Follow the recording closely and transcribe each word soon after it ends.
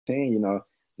team,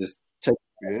 just take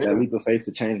that leap of faith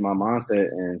to change my mindset.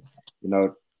 And,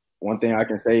 one thing I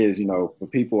can say is, for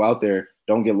people out there,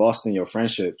 don't get lost in your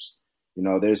friendships.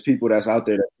 There's people that's out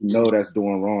there that that's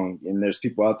doing wrong. And there's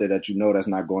people out there that that's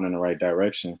not going in the right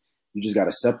direction. You just got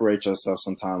to separate yourself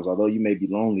sometimes. Although you may be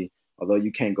lonely, although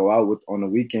you can't go out on the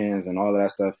weekends and all of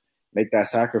that stuff, make that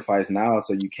sacrifice now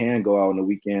so you can go out on the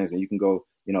weekends and you can go,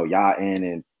 yacht in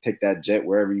and take that jet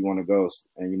wherever you want to go.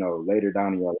 And, later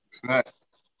down in your life.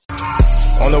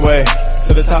 On the way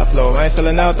to the top floor. I ain't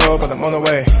selling out though, but I'm on the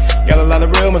way. Got a lot of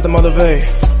real ones to motivate.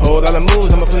 Whole lot of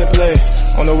moves, I'ma put in play.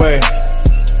 On the way.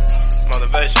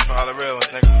 Motivation for all the real ones,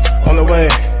 nigga. On the way.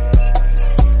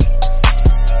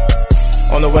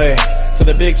 On the way to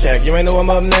the big check. You ain't know I'm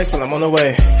up next, but I'm on the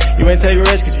way. You ain't take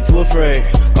risks cause you too afraid.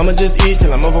 I'ma just eat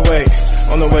till I'm overweight.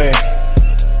 On the way.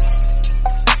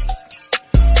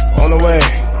 On the way.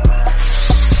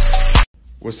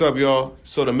 What's up, y'all?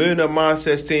 So the Millionaire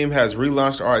Mindsets team has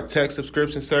relaunched our text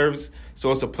subscription service.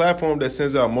 So it's a platform that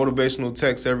sends out motivational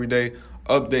texts every day,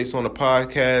 updates on the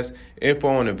podcast, info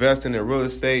on investing in real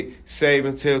estate,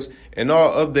 saving tips, and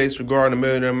all updates regarding the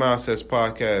Millionaire Mindsets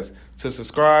podcast. To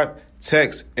subscribe,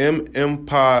 text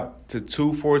MMPOD to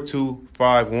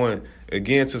 24251.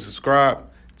 Again, to subscribe,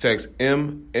 text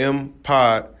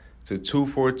MMPOD to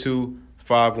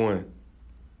 24251.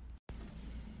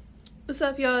 What's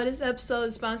up, y'all? This episode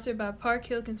is sponsored by Park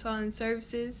Hill Consulting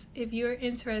Services. If you're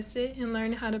interested in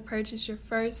learning how to purchase your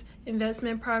first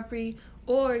investment property,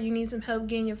 or you need some help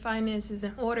getting your finances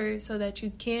in order so that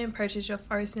you can purchase your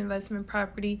first investment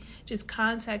property, just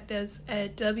contact us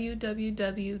at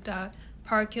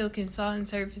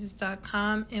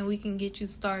www.parkhillconsultingservices.com and we can get you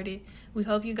started. We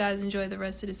hope you guys enjoy the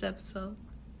rest of this episode.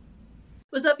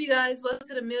 What's up, you guys? Welcome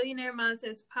to the Millionaire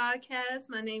Mindsets podcast.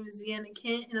 My name is Deanna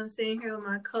Kent, and I'm sitting here with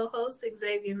my co-host,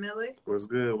 Xavier Miller. What's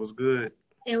good? What's good?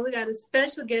 And we got a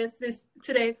special guest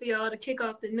today for y'all to kick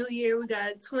off the new year. We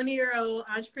got a 20-year-old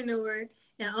entrepreneur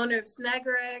and owner of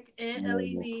Snack-a-Rack and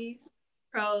LED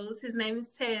Pros. His name is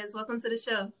Tez. Welcome to the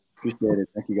show. Appreciate it.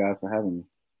 Thank you guys for having me.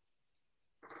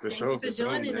 Thank you for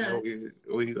joining us.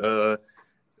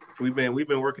 We've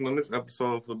been working on this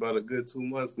episode for about a good 2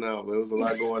 months now, but it was a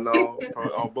lot going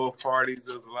on both parties.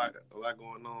 There was a lot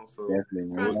going on. So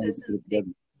definitely,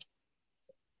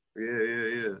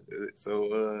 yeah. So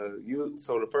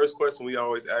the first question we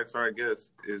always ask our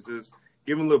guests is just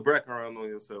give them a little background on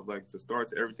yourself, like to start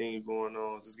to everything going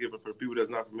on. Just give it for people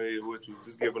that's not familiar with you.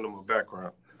 Just giving them a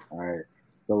background. All right.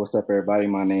 So what's up, everybody?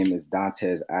 My name is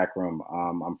Dantes Akram.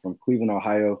 I'm from Cleveland,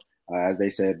 Ohio. As they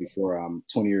said before, I'm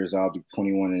 20 years old. I'll be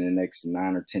 21 in the next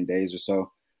 9 or 10 days or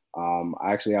so.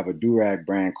 I actually have a do-rag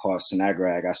brand called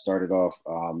Snack-a-Rack. I started off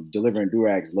delivering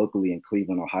do-rags locally in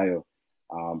Cleveland, Ohio.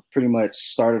 Pretty much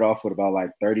started off with about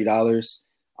like $30,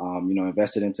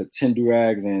 invested into 10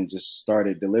 do-rags and just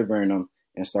started delivering them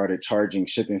and started charging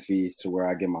shipping fees to where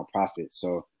I get my profit.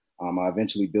 So I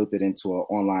eventually built it into an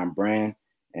online brand,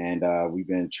 and we've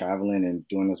been traveling and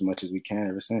doing as much as we can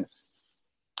ever since.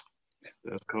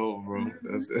 That's cool, bro.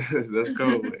 That's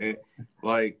cool. And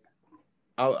like,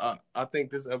 I think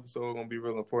this episode is gonna be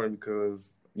real important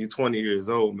because you're 20 years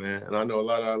old, man, and I know a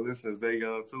lot of our listeners they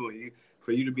young too.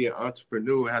 For you to be an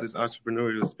entrepreneur, have this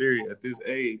entrepreneurial spirit at this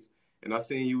age, and I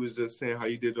seen you was just saying how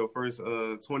you did your first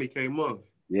 $20K month.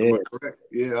 Yeah, am I correct?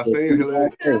 Yeah, I seen it.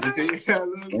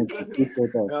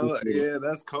 Yeah,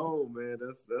 that's cool, man.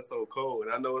 That's so cool,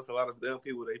 and I know it's a lot of them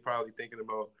people. They probably thinking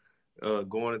about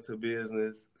going into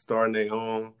business, starting their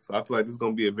own. So I feel like this is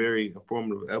going to be a very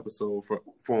informative episode for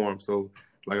them. So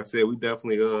like I said, we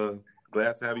definitely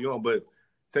glad to have you on. But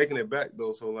taking it back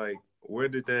though, so like where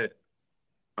did that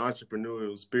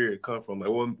entrepreneurial spirit come from?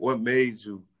 Like what made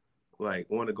you like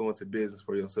want to go into business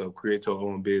for yourself, create your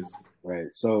own business? Right.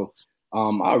 So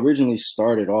I originally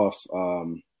started off,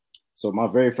 so my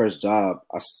very first job,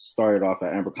 I started off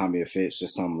at Abercrombie & Fitch,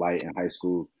 just something light in high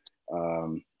school.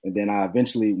 And then I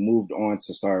eventually moved on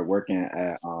to start working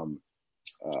at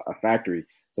a factory.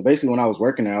 So basically when I was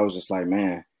working there, I was just like,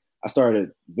 man, I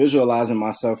started visualizing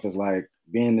myself as like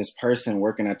being this person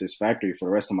working at this factory for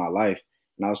the rest of my life.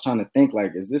 And I was trying to think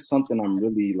like, is this something I'm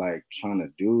really like trying to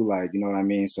do? Like, you know what I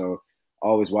mean? So I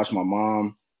always watch my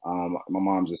mom. My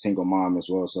mom's a single mom as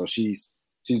well. So she's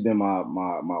been my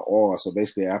all. So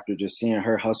basically after just seeing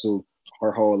her hustle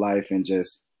her whole life and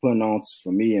just putting on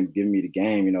for me and giving me the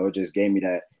game, it just gave me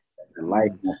that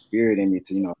life and that spirit in me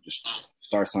to, just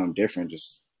start something different,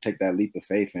 just take that leap of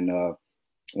faith. And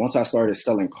once I started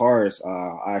selling cars,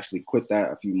 I actually quit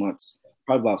that a few months,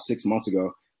 probably about 6 months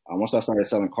ago. Once I started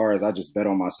selling cars, I just bet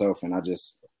on myself and I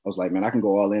was like, man, I can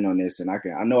go all in on this and I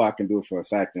know I can do it for a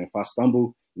fact. And if I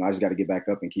stumble, I just got to get back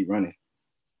up and keep running.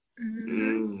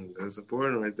 That's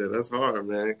important right there. That's hard,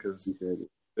 man, because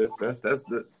that's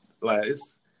the like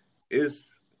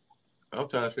it's. I'm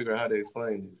trying to figure out how to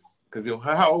explain this. Because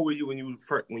how old were you when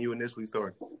you initially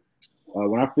started?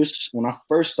 When I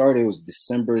first started, it was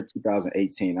December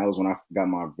 2018. That was when I got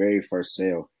my very first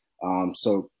sale.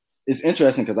 So it's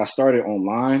interesting because I started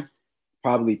online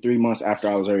probably 3 months after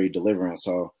I was already delivering.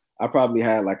 So I probably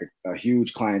had like a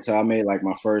huge clientele. I made like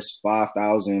my first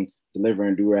 5,000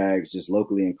 delivering do-rags just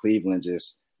locally in Cleveland,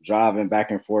 just driving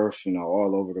back and forth,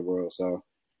 all over the world. So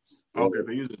okay,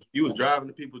 so you was driving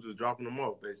the people, just dropping them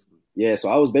off, basically. Yeah, so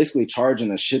I was basically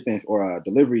charging a shipping or a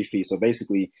delivery fee. So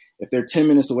basically, if they're 10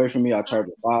 minutes away from me, I'll charge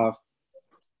them $5. Oh,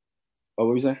 what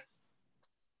were you saying?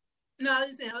 No, I was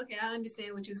just saying, okay, I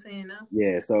understand what you're saying now.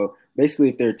 Yeah, so basically,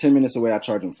 if they're 10 minutes away, I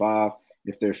charge them $5.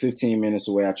 If they're 15 minutes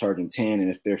away, I charge them 10. And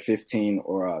if they're 15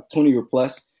 or 20 or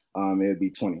plus, it would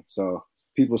be 20. So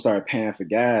people started paying for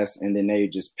gas, and then they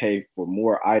just pay for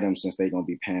more items since they're going to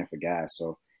be paying for gas.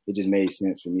 So it just made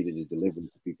sense for me to just deliver to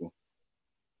people.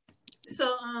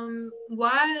 So,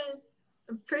 why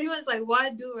do-rags? Like, why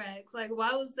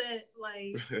was that,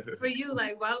 like, for you,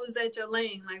 like, why was that your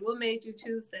lane? Like, what made you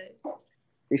choose that?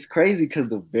 It's crazy because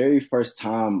the very first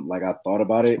time, like, I thought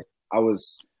about it, I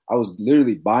was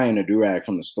literally buying a do-rag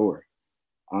from the store.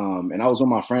 And I was with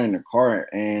my friend in the car,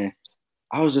 and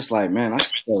I was just like, man, I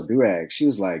should sell do-rags. She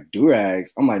was like,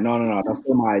 do-rags? I'm like, no, that's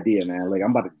still my idea, man. Like,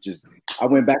 I'm about to I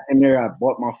went back in there, I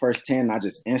bought my first 10, and I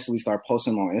just instantly started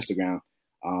posting them on Instagram.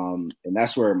 And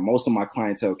that's where most of my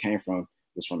clientele came from,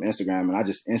 was from Instagram. And I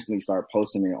just instantly started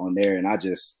posting it on there. And I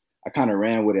kind of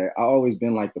ran with it. I always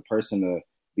been like the person to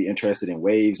be interested in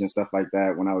waves and stuff like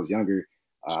that. When I was younger,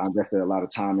 I invested a lot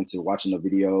of time into watching the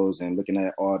videos and looking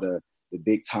at all the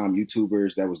big time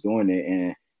YouTubers that was doing it.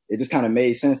 And it just kind of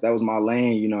made sense. That was my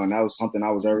lane, and that was something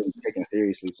I was already taking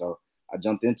seriously. So I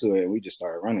jumped into it and we just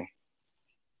started running.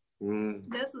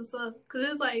 That's what's up. Because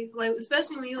it's like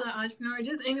especially when you're an entrepreneur,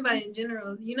 just anybody in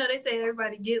general, they say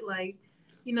everybody get like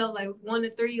 1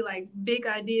 to 3 like big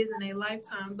ideas in their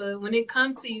lifetime. But when it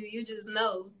comes to you, you just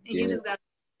know. And you just got,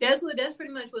 that's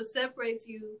pretty much what separates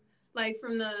you like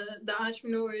from the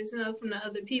entrepreneurs, from the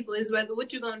other people, is whether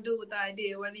what you're going to do with the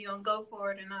idea, whether you're going to go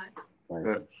for it or not.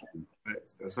 Right.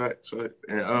 That's right.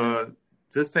 And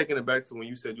just taking it back to when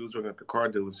you said you was working at the car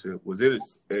dealership, was it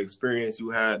an experience you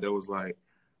had that was like,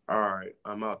 all right,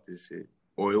 I'm out this shit?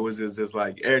 Or it was just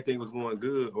like everything was going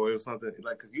good? Or it was something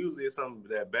like, because usually it's something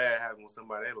that bad happened with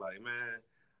somebody, they're like, man,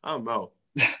 I'm out.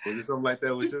 Was it something like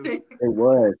that with you? It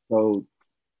was. So,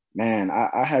 man,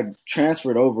 I had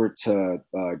transferred over to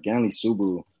Ganley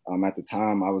Subaru. At the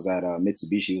time, I was at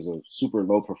Mitsubishi. It was a super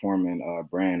low performing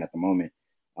brand at the moment.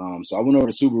 So I went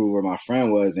over to Subaru where my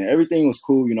friend was, and everything was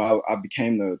cool. I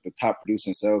became the top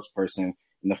producing salesperson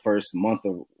in the first month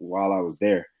of while I was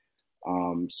there.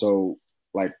 So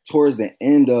like towards the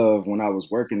end of when I was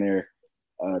working there,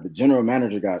 the general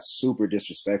manager got super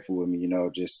disrespectful with me,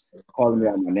 just calling me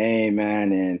out my name,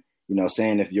 man. And,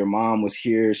 saying if your mom was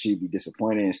here, she'd be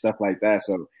disappointed and stuff like that.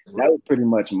 So that was pretty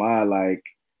much my, like,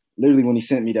 literally when he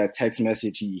sent me that text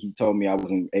message, he told me I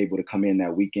wasn't able to come in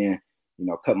that weekend,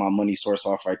 cut my money source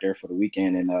off right there for the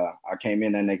weekend. And I came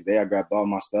in that next day, I grabbed all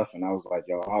my stuff and I was like,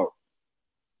 yo, I'm out.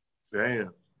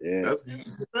 Damn. Yeah.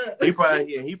 He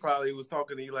probably was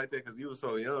talking to you like that because you was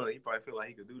so young. He probably felt like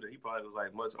he could do that. He probably was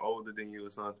like much older than you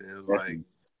or something. It was like,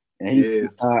 and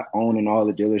he's not owning all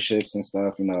the dealerships and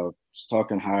stuff, just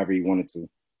talking however he wanted to.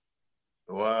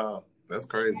 Wow, that's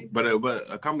crazy. But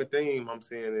a common theme I'm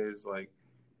seeing is like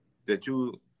that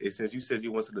since you said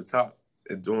you went to the top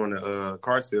during the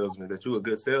car salesman, that you a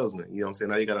good salesman. You know what I'm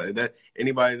saying? Now you got that.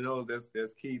 Anybody knows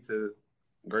that's key to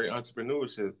great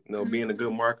entrepreneurship, being a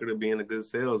good marketer, being a good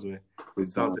salesman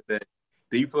is something that.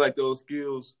 Do you feel like those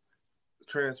skills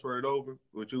transferred over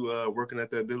with you working at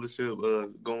that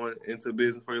dealership, going into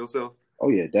business for yourself? Oh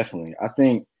yeah, definitely. I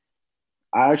think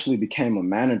I actually became a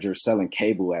manager selling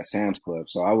cable at Sam's Club.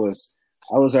 So I was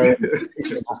already.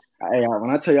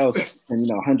 When I tell you I was,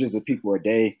 hundreds of people a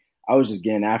day, I was just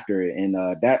getting after it, and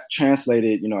that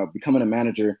translated, becoming a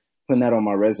manager, putting that on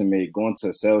my resume, going to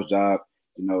a sales job.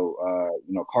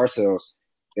 Car sales,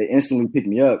 they instantly picked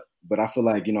me up. But I feel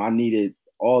like, I needed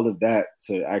all of that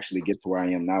to actually get to where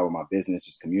I am now with my business,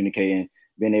 just communicating,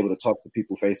 being able to talk to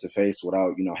people face to face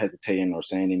without, hesitating or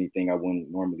saying anything I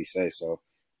wouldn't normally say. So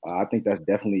I think that's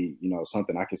definitely,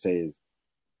 something I could say is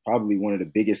probably one of the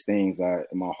biggest things in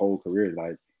my whole career.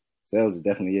 Like sales is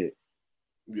definitely it.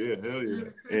 Yeah, hell yeah.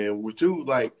 And with you,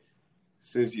 like,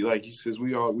 since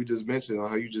we just mentioned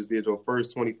how you just did your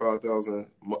first $25,000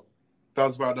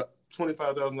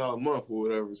 a month or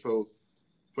whatever. So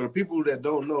for the people that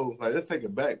don't know, like, let's take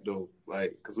it back though,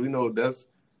 like, because we know that's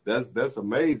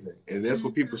amazing, and that's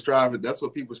what people strive. That's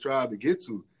what people strive to get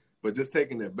to. But just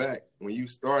taking it back, when you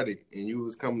started and you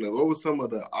was coming up, what were some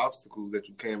of the obstacles that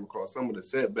you came across? Some of the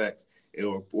setbacks,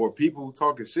 or people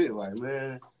talking shit like,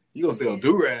 man, you gonna sell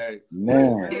do-rags?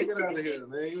 Man, get out of here,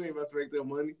 man. You ain't about to make that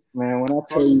money. Man, when I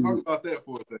tell you, talk about that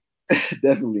for a second.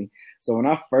 Definitely. So when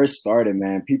I first started,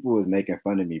 man, people was making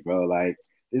fun of me, bro. Like,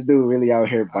 this dude really out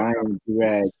here buying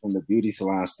do-rags from the beauty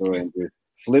salon store and just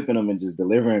flipping them and just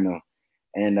delivering them.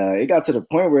 And it got to the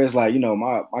point where it's like,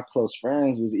 my close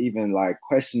friends was even like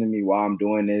questioning me why I'm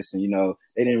doing this. And,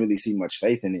 they didn't really see much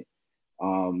faith in it.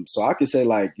 So I could say,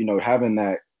 like, having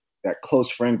that close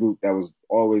friend group that was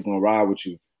always going to ride with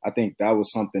you, I think that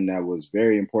was something that was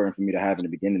very important for me to have in the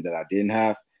beginning that I didn't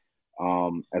have.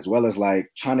 As well as like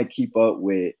trying to keep up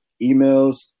with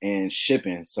emails and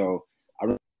shipping. So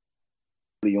I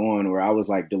really on where I was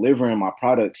like delivering my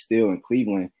product still in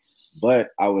Cleveland, but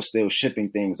I was still shipping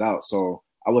things out. So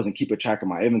I wasn't keeping track of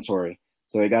my inventory.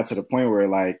 So it got to the point where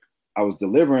like I was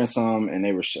delivering some and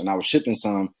I was shipping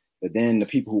some, but then the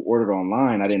people who ordered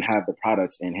online, I didn't have the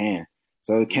products in hand.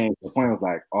 So it came to the point I was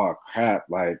like, oh crap,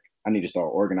 like I need to start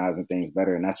organizing things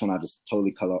better. And that's when I just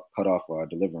totally cut off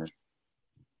delivering.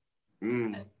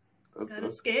 Got a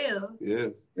scale. Yeah.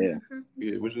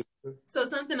 So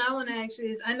something I want to ask you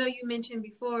is, I know you mentioned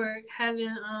before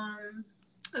having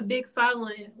a big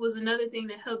following was another thing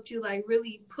that helped you like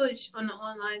really push on the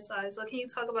online side. So can you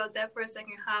talk about that for a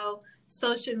second? How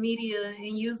social media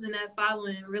and using that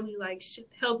following really like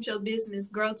helped your business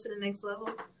grow to the next level?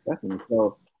 Definitely.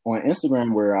 So on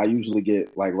Instagram, where I usually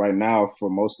get like right now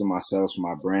for most of my sales for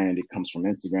my brand, it comes from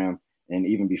Instagram. And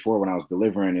even before when I was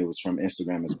delivering, it was from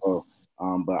Instagram as well.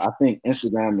 But I think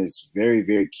Instagram is very,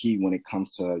 very key when it comes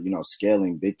to,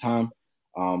 scaling big time.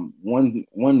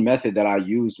 One method that I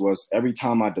used was every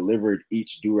time I delivered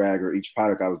each do-rag or each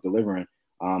product I was delivering,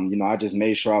 I just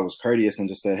made sure I was courteous and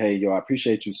just said, hey, I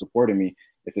appreciate you supporting me.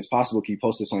 If it's possible, can you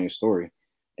post this on your story?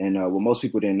 And what most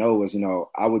people didn't know was,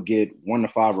 I would get 1 to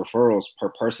 5 referrals per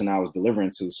person I was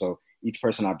delivering to. So each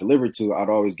person I delivered to, I'd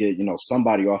always get,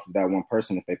 somebody off of that one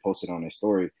person if they posted on their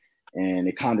story. And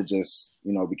it kind of just,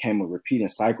 became a repeating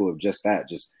cycle of just that,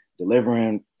 just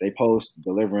delivering, they post,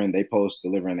 delivering, they post,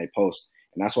 delivering, they post.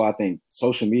 And that's why I think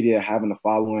social media, having a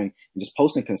following, and just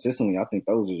posting consistently, I think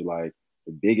those are like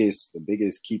the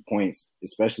biggest key points,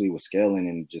 especially with scaling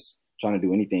and just trying to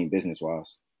do anything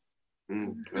business-wise.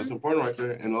 That's important right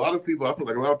there. And a lot of people, I feel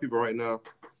like a lot of people right now,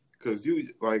 because you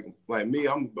like me,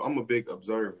 I'm a big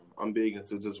observer. I'm big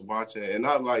into just watching, and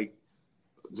not like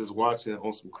just watching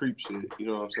on some creep shit. You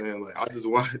know what I'm saying? Like I just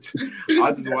watch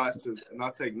and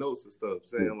I take notes and stuff,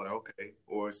 saying like, okay,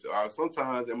 or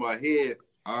sometimes in my head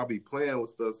I'll be playing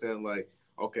with stuff, saying like,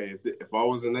 okay, if I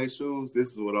was in their shoes,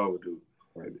 this is what I would do.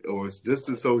 Right. Or it's just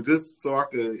so I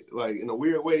could, like, in a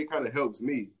weird way, it kind of helps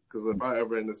me. Because if I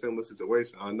ever in a similar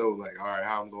situation, I know, like, all right,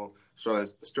 how I'm going to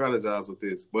strategize with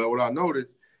this. But what I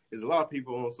noticed is a lot of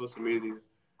people on social media,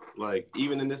 like,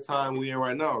 even in this time we're in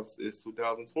right now, it's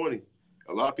 2020.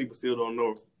 A lot of people still don't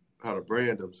know how to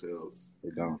brand themselves.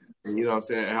 They don't. And you know what I'm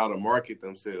saying? And how to market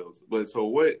themselves. But so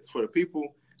what, for the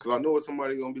people, because I know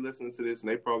somebody's going to be listening to this and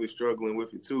they probably struggling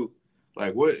with it too.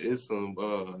 Like, what is some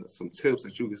tips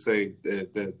that you could say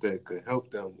that could help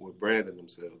them with branding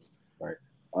themselves? Right.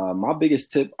 My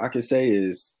biggest tip I could say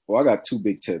is, I got 2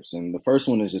 big tips. And the first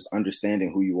one is just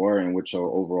understanding who you are and what your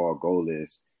overall goal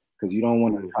is. Because you don't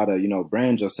want to try to,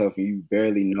 brand yourself and you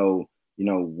barely know,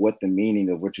 what the meaning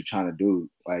of what you're trying to do.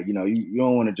 Like, you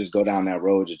don't want to just go down that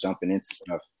road just jumping into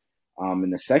stuff.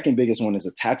 And the second biggest one is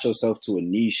attach yourself to a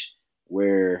niche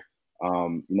where,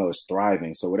 it's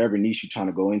thriving. So whatever niche you're trying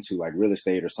to go into, like real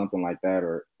estate or something like that,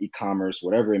 or e-commerce,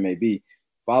 whatever it may be,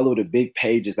 follow the big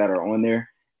pages that are on there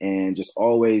and just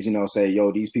always, say,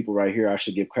 yo, these people right here, I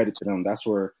should give credit to them. That's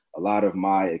where a lot of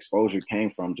my exposure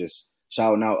came from, just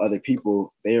shouting out other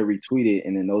people. They retweet it,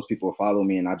 and then those people follow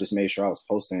me, and I just made sure I was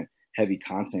posting heavy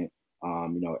content,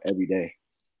 every day.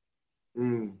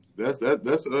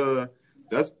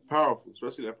 That's powerful,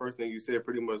 especially that first thing you said,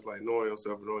 pretty much like knowing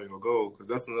yourself and knowing your goal. Because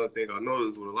that's another thing I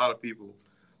noticed with a lot of people.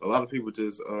 A lot of people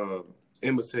just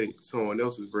imitate someone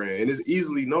else's brand, and it's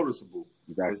easily noticeable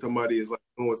when somebody is like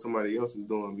doing what somebody else is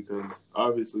doing, because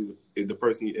obviously the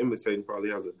person you're imitating probably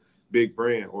has a big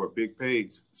brand or a big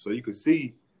page, so you can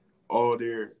see all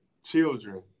their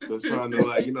children just trying to,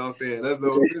 like, you know what I'm saying? That's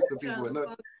no offense to people and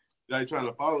nothing, like trying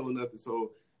to follow or nothing.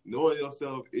 So knowing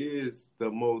yourself is the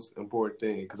most important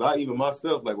thing. Because I even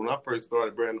myself, like when I first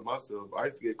started branding myself, I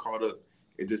used to get caught up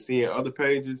in just seeing other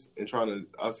pages and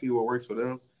I see what works for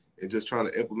them and just trying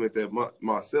to implement that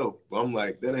myself. But I'm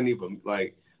like, that ain't even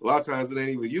like, a lot of times it ain't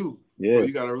even you. Yeah. So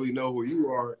you got to really know who you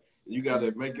are. You got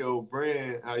to make your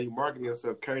brand, how you market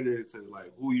yourself, cater to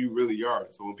like who you really are.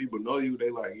 So when people know you,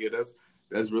 they like, yeah,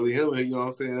 that's really him. You know what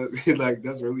I'm saying? Like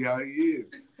that's really how he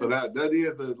is. So that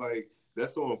is the like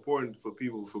that's so important for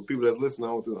people that's listening.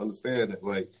 I want to understand that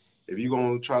like if you're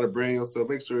gonna try to brand yourself,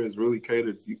 make sure it's really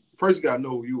catered to you. First, you gotta know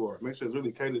who you are. Make sure it's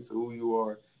really catered to who you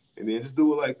are, and then just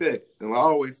do it like that. And I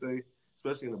always say,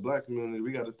 especially in the Black community,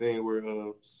 we got a thing where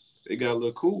they got to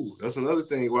look cool. That's another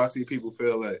thing where I see people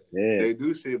feel like they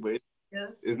do shit, but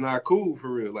it's not cool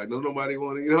for real. Like, don't nobody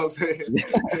want to, you know what I'm saying?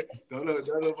 don't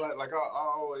nobody, like, I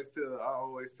always tell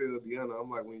Deanna, I'm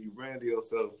like, when you brand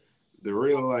yourself, the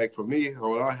real, like, for me,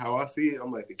 or how I see it,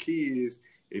 I'm like, the key is,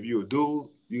 if you're a dude,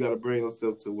 you got to bring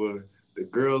yourself to where the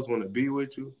girls want to be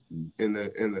with you, and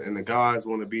the guys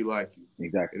want to be like you.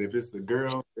 Exactly. And if it's the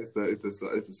girl, it's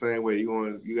the same way.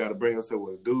 You got to bring yourself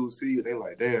with a dude. See you, they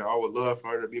like, damn, I would love for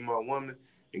her to be my woman.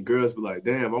 And girls be like,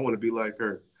 damn, I want to be like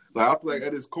her. Like I feel like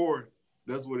at its core,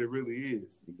 that's what it really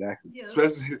is. Exactly. Yeah.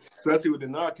 Especially with the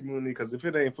non-community, because if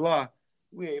it ain't fly,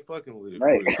 we ain't fucking with it.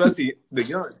 Right. Especially the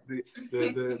young,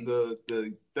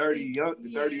 the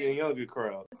 30 and younger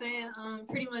crowd. Saying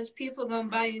pretty much people gonna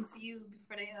buy into you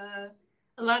before they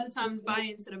a lot of times buy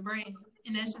into the brand,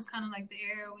 and that's just kind of like the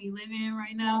era we live in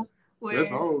right now. Where,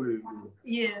 that's always.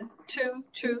 Yeah, true.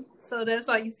 So that's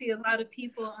why you see a lot of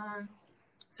people,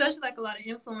 especially like a lot of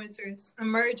influencers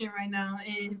emerging right now,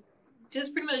 and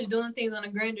just pretty much doing things on a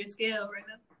grander scale right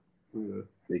now.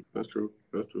 Yeah, that's true.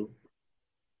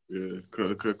 Yeah,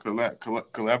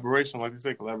 collaboration, like you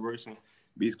say, collaboration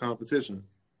beats competition.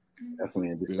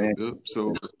 Definitely. Yeah.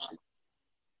 So,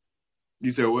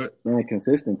 you said what? Staying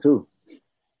consistent too.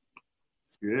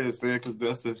 Yeah, because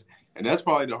that's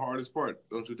probably the hardest part,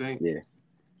 don't you think? Yeah.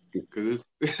 Because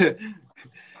it's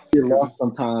get lost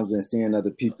sometimes in seeing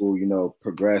other people,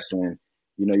 progress, and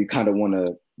you kind of want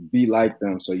to be like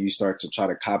them, so you start to try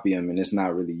to copy them, and it's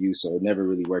not really you, so it never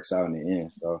really works out in the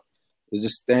end. So it's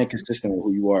just staying consistent with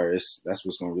who you are. That's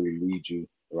what's going to really lead you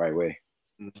the right way.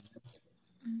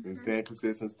 And staying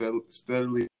consistent,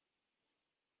 steadily,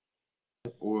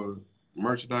 or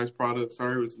merchandise, product,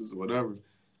 services, or whatever.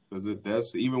 Because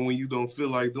that's even when you don't feel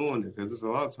like doing it. Because there's a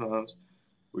lot of times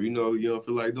where you don't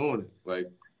feel like doing it.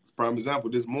 Like, prime example,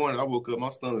 this morning I woke up, my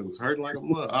stomach was hurting like a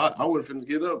mug. I wasn't finna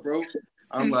get up, bro.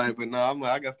 I'm like,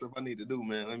 I got stuff I need to do,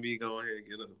 man. Let me go ahead and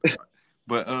get up.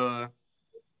 But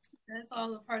that's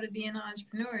all a part of being an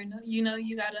entrepreneur.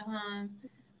 You gotta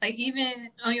like even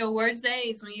on your worst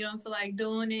days when you don't feel like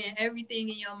doing it, everything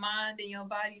in your mind and your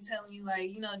body telling you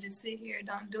like, just sit here,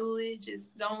 don't do it,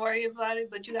 just don't worry about it.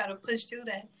 But you gotta push through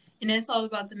that. And that's all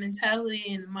about the mentality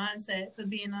and the mindset of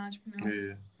being an entrepreneur.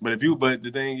 Yeah. But the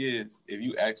thing is, if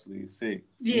you actually sick,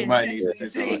 you might need to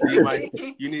sit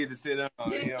down. You need to sit down.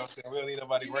 You know what I'm saying? We don't need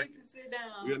nobody working.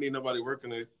 We don't need nobody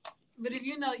working it. But if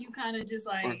you kind of just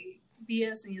like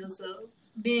BSing yourself,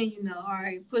 then all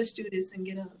right, push through this and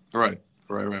get up. Right.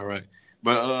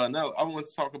 But now I want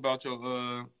to talk about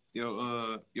your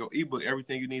ebook,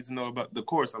 everything you need to know about the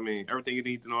course. I mean, everything you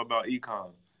need to know about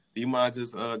e-com. Do you mind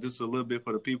just a little bit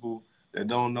for the people that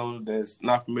don't know, that's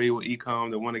not familiar with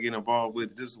e-com, that want to get involved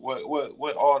with just what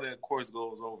all that course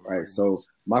goes over? Right. So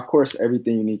my course,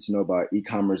 everything you need to know about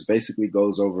e-commerce, basically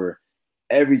goes over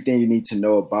everything you need to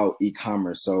know about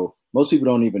e-commerce. So most people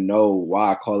don't even know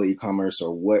why I call it e-commerce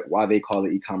or why they call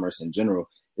it e-commerce in general.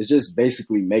 It's just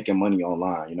basically making money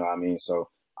online. You know what I mean? So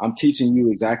I'm teaching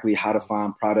you exactly how to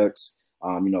find products,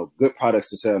 good products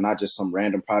to sell, not just some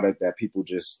random product that people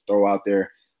just throw out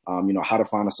there. How to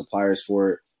find the suppliers for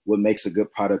it, what makes a good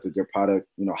product, how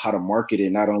to market it,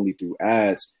 not only through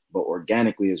ads, but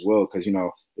organically as well. Because,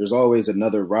 there's always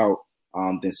another route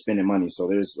than spending money. So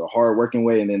there's a hard working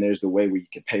way, and then there's the way where you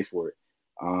can pay for it.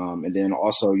 And then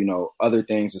also, other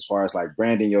things as far as like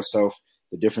branding yourself,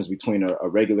 the difference between a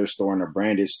regular store and a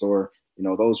branded store,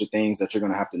 those are things that you're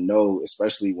going to have to know,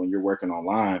 especially when you're working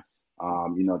online.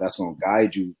 That's going to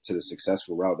guide you to the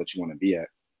successful route that you want to be at.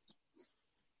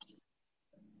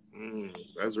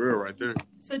 That's real right there.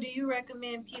 So do you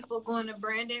recommend people going the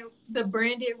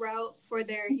branded route for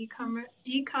their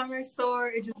e-commerce store,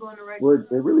 or just going to regular? Well,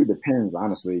 it really depends,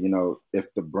 honestly.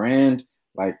 If the brand,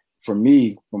 like for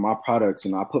me, for my products,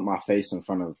 I put my face in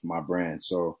front of my brand.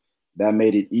 So that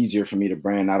made it easier for me to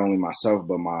brand not only myself,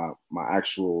 but my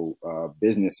actual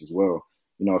business as well.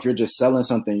 If you're just selling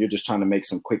something, you're just trying to make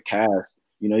some quick cash,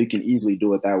 you can easily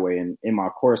do it that way. And in my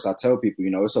course, I tell people,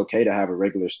 it's okay to have a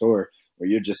regular store where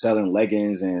you're just selling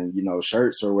leggings and,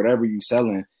 shirts or whatever you're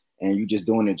selling, and you just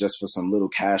doing it just for some little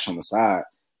cash on the side.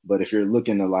 But if you're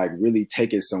looking to like really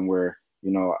take it somewhere,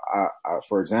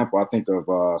 For example, I think of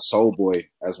Soul Boy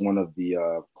as one of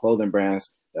the clothing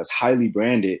brands that's highly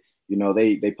branded.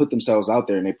 They put themselves out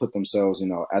there and they put themselves,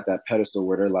 at that pedestal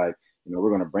where they're like, we're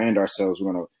going to brand ourselves.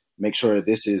 We're going to make sure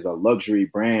this is a luxury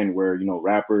brand where,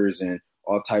 rappers and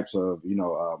all types of,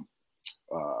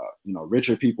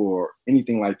 richer people or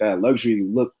anything like that, luxury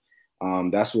look.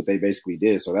 That's what they basically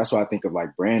did. So that's why I think of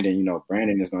like branding.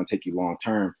 Branding is going to take you long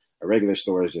term. A regular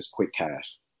store is just quick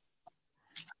cash.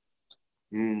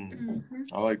 I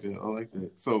like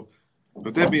that. So,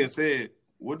 with that being said,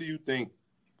 what do you think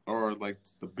are like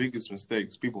the biggest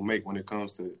mistakes people make when it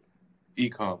comes to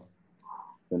e-com?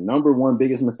 The number one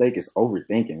biggest mistake is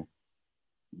overthinking.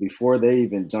 Before they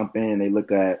even jump in, they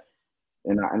look at,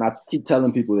 and I keep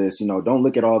telling people this, don't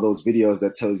look at all those videos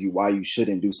that tells you why you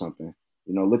shouldn't do something.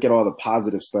 Look at all the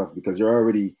positive stuff, because you're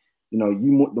already,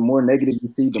 the more negative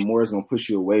you see, the more it's going to push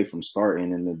you away from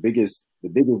starting. And the biggest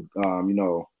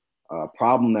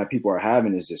problem that people are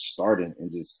having is just starting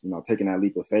and just, taking that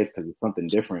leap of faith because it's something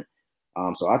different.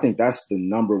 So I think that's the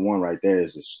number one right there,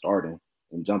 is just starting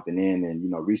and jumping in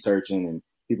and, researching, and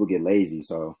people get lazy.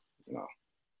 So,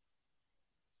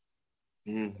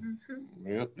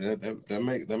 Yep,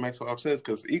 that makes a lot of sense,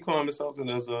 because e-com is something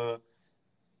that's I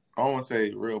don't want to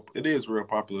say real. It is real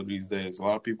popular these days. A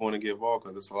lot of people want to get involved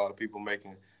because there's a lot of people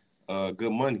making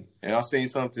good money. And I seen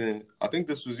something. I think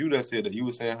this was you that said that. You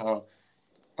were saying how,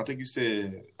 I think you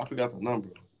said, I forgot the number.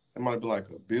 It might have been like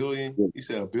 $1 billion. Yeah. You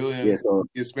said $1 billion. Yeah, so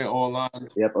is spent online.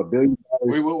 Yep, $1 billion.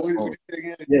 Wait, what did you say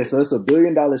again? Yeah, so it's $1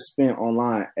 billion spent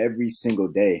online every single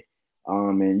day.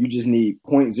 And you just need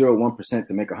 0.01%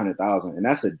 to make 100,000, and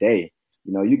that's a day.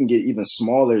 You can get even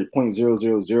smaller, 0.0001.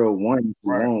 If you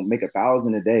won't make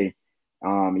 1,000 a day.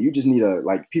 You just need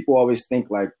people always think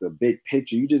like the big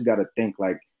picture. You just got to think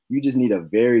like you just need a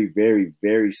very, very,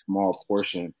 very small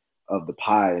portion of the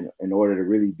pie in order to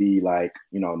really be like,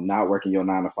 not working your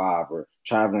 9 to 5 or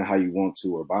traveling how you want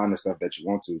to or buying the stuff that you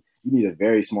want to. You need a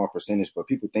very small percentage, but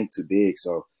people think too big.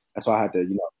 So that's why I had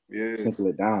to, simple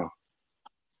it down.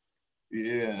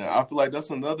 Yeah, I feel like that's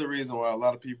another reason why a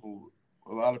lot of people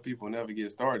never get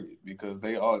started, because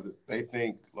they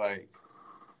think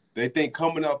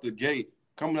coming out the gate,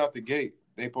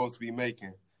 they supposed to be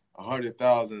making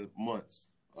 100,000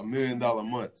 months, $1 million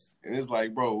months, and it's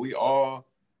like, bro, we all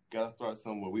gotta start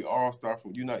somewhere. We all start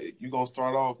from you're gonna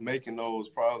start off making those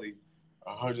probably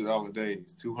 $100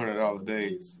 days, $200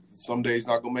 days. Some days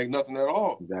not gonna make nothing at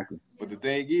all. Exactly. But the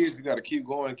thing is, you got to keep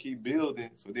going, keep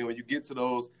building. So then when you get to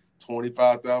those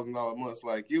 $25,000 months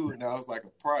like you, now it's like a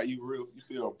pride. You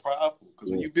feel prideful, because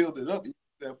when you build it up at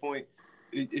that point,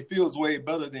 it feels way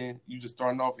better than you just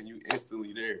starting off and you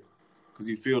instantly there, because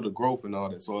you feel the growth and all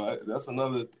that. So that's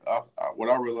another. What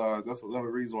I realized, that's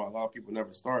another reason why a lot of people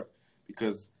never start,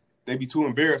 because they be too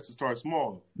embarrassed to start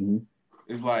small. Mm-hmm.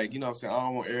 It's like, what I'm saying, I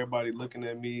don't want everybody looking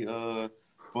at me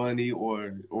funny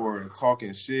or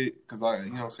talking shit, because I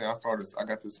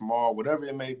got this small, whatever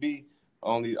it may be.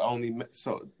 Only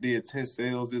did 10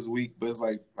 sales this week, but it's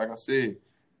like I said,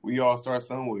 we all start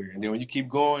somewhere, and then when you keep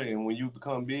going and when you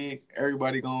become big,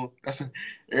 everybody gonna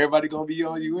be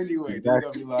on you anyway. Exactly. They're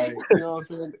gonna be like, you know what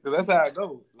I'm saying? Because that's how it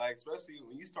goes. Like, especially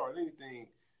when you start anything,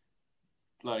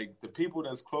 like the people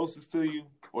that's closest to you,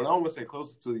 or I don't want to say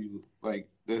closest to you, like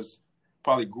that's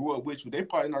probably grew up with you, they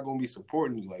probably not gonna be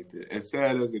supporting you like that. As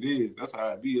sad as it is, that's how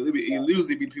it be. It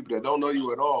usually be people that don't know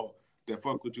you at all that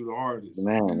fuck with you the hardest.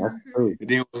 Man, that's true.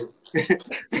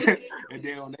 And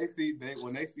then when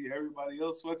they see everybody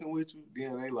else fucking with you,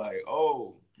 then they like,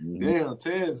 oh, damn,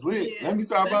 Ted's lit. Yeah. Let me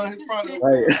start buying his products.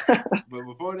 Right. But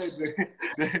before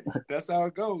that's how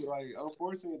it goes. Like,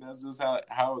 unfortunately, that's just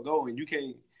how it goes. And you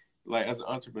can't, like, as an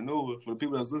entrepreneur, for the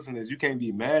people that's listening, you can't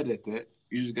be mad at that.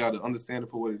 You just got to understand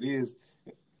it for what it is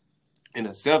and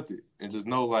accept it, and just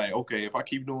know, like, okay, if I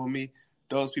keep doing me,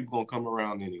 those people gonna come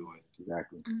around anyway.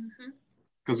 Exactly.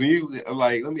 Because when you,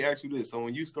 like, let me ask you this. So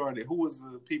when you started, who was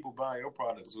the people buying your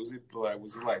products? Was it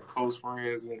like close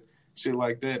friends and shit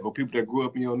like that? Or people that grew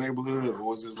up in your neighborhood? Or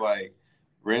was it just like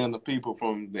random people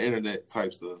from the internet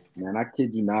type stuff? Man, I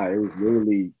kid you not. It was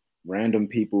literally random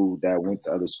people that went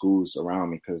to other schools around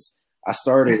me, because I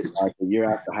started like a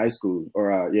year after high school, or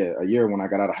a year when I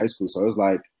got out of high school. So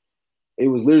it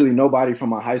was literally nobody from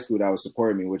my high school that was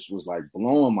supporting me, which was like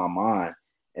blowing my mind.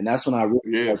 And that's when I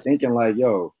really started thinking, like,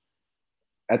 yo,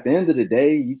 at the end of the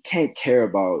day, you can't care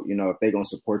about, if they're going to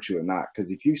support you or not.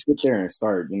 Because if you sit there and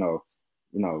start,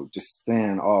 just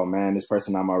saying, oh, man, this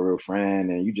person not my real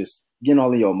friend, and you just getting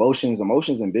all of your emotions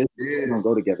and business, they don't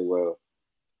go together well.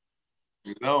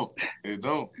 It don't.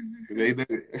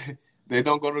 They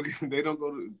don't go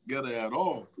together at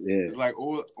all. Yeah. It's like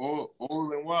oil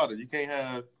and water. You can't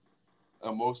have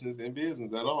emotions in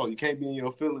business at all. You can't be in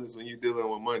your feelings when you're dealing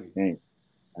with money. Ain't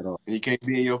at all. And you can't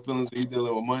be in your feelings when you're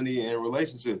dealing with money and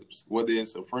relationships, whether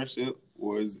it's a friendship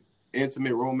or it's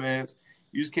intimate romance.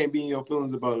 You just can't be in your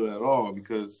feelings about it at all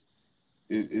because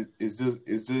it's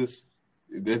just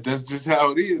that's just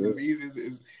how it is. It's easy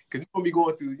because you're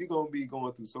gonna be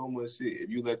going through so much shit if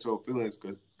you let your feelings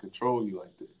control you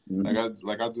like that. Mm-hmm.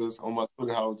 Like I just on my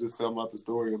Twitter, how I was just telling about the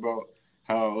story about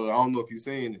how I don't know if you've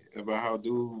seen it about how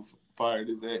dude fired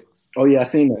his ex. Oh yeah, I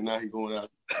seen that. And now he going out.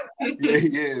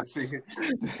 yeah. See,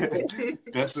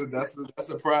 that's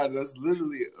a prime. That's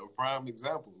literally a prime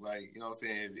example. Like, you know what I'm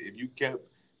saying? If you kept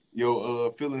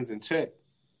your feelings in check,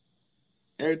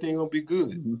 everything gonna be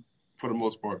good for the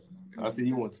most part. I see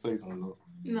you want to say something though.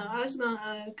 No, I was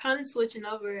gonna kind of switching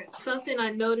over. Something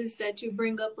I noticed that you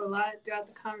bring up a lot throughout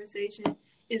the conversation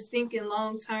is thinking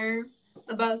long term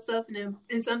about stuff,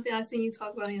 and something I seen you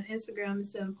talk about on your Instagram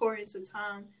is the importance of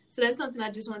time. So that's something I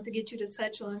just wanted to get you to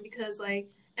touch on because, like,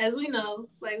 as we know,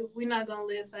 like, we're not gonna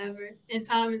live forever, and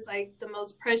time is like the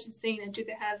most precious thing that you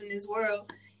could have in this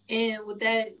world. And with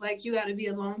that, like, you got to be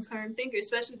a long term thinker,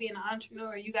 especially being an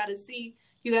entrepreneur. You got to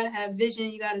have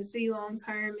vision. You got to see long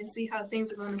term and see how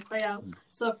things are going to play out.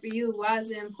 So for you, why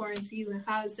is it important to you, and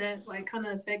how has that like kind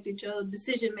of affected your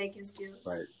decision making skills?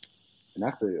 Right, and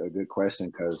that's a good question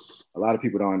because a lot of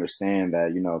people don't understand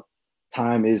that, you know,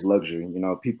 time is luxury. You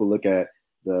know, people look at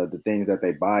the things that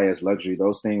they buy as luxury.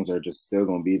 Those things are just still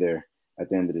going to be there at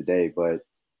the end of the day. But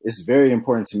it's very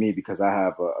important to me because I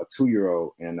have a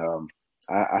 2-year-old, and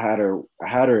I had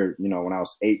her, you know, when I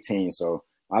was 18. So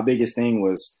my biggest thing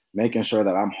was making sure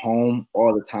that I'm home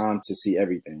all the time to see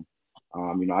everything.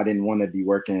 You know, I didn't want to be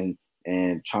working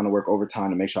and trying to work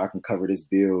overtime to make sure I can cover this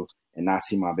bill and not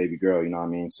see my baby girl. You know what I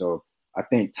mean? So I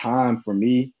think time for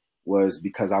me was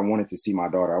because I wanted to see my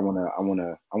daughter. I want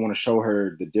to show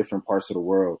her the different parts of the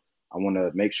world. I want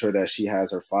to make sure that she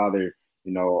has her father,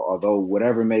 you know, although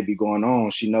whatever may be going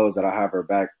on, she knows that I have her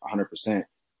back 100%.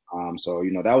 So,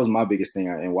 you know, that was my biggest thing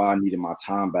and why I needed my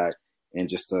time back and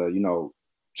just to, you know,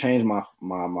 change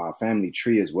my family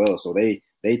tree as well. So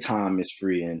they time is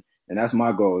free and that's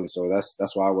my goal. And so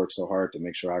that's why I work so hard to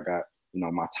make sure I got, you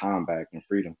know, my time back and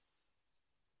freedom.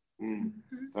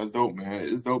 That's dope, man.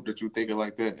 It's dope that you're thinking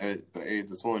like that at the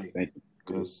age of 20. Thank you.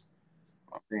 Because,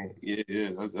 I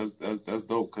mean, that's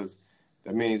dope because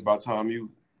that means by the time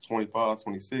you 25,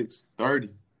 26, 30,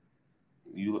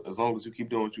 you as long as you keep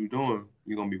doing what you're doing,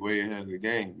 you're going to be way ahead of the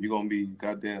game. You're going to be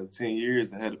goddamn 10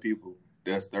 years ahead of people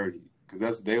that's 30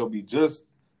 because they'll be just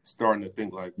starting to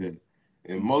think like that.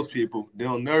 And most people,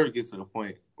 they'll never get to the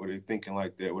point where they're thinking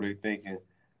like that, where they're thinking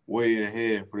way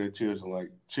ahead for their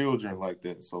children like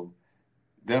that. So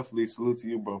definitely salute to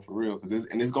you, bro, for real.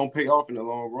 It's going to pay off in the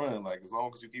long run. Like, as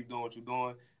long as you keep doing what you're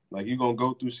doing, like, you're going to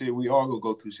go through shit. We all going to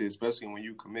go through shit, especially when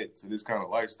you commit to this kind of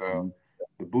lifestyle.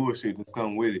 The bullshit just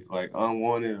come with it, like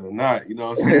unwanted or not, you know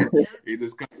what I'm saying? it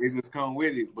just come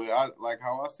with it. But I like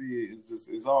how I see it.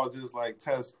 It's all just like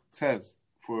test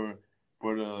for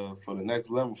the next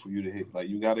level for you to hit. Like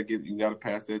you gotta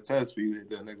pass that test for you to hit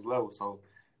that next level. So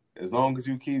as long as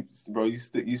you keep, bro, you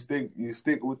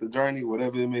stick with the journey,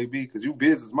 whatever it may be, because you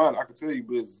business minded. I can tell you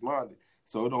business minded.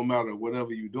 So it don't matter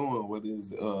whatever you're doing, whether it's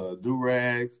do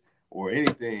rags or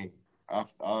anything.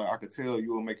 I could tell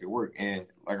you will make it work. And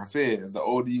like I said, as the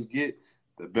older you get,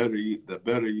 the better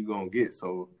you're gonna get.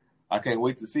 So I can't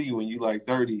wait to see you when you like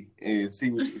 30 and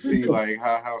see what you see, like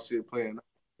how shit playing out.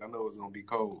 I know it's gonna be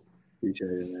cold. Appreciate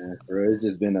it, man. Bro, it's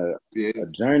just been a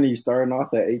journey starting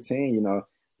off at 18, you know,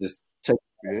 just take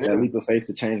that leap of faith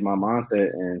to change my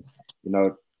mindset. And, you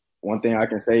know, one thing I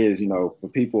can say is, you know, for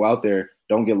people out there,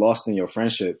 don't get lost in your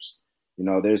friendships. You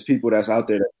know, there's people that's out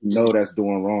there that you know that's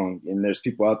doing wrong, and there's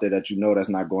people out there that you know that's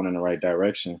not going in the right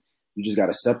direction. You just got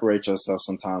to separate yourself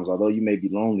sometimes. Although you may be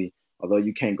lonely, although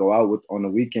you can't go out on the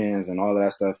weekends and all of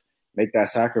that stuff, make that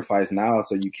sacrifice now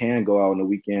so you can go out on the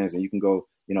weekends and you can go,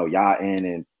 you know, yachting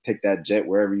and take that jet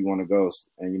wherever you want to go.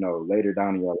 And, you know, later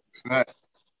down in your life.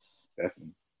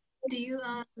 Definitely.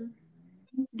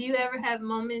 Do you ever have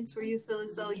moments where you feel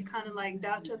as though you kind of like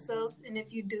doubt yourself? And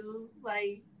if you do,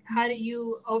 like, how do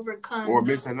you overcome or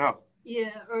missing out?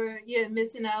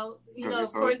 Missing out. You know,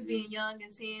 of course, being young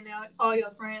and seeing all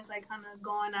your friends like kind of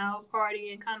going out,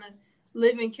 partying, kind of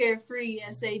living carefree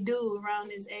as they do around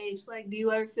this age. Like, do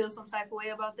you ever feel some type of way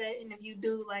about that? And if you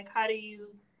do, like, how do you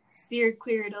steer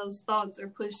clear of those thoughts or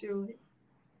push through it?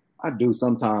 I do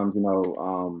sometimes, you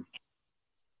know,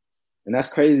 and that's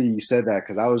crazy you said that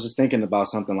because I was just thinking about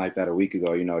something like that a week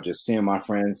ago, you know, just seeing my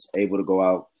friends able to go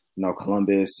out, you know,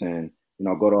 Columbus and, you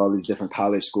know, go to all these different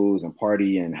college schools and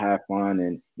party and have fun.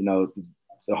 And, you know,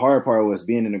 the hard part was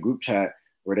being in a group chat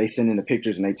where they sending the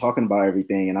pictures and they talking about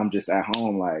everything, and I'm just at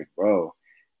home like, bro.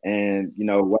 And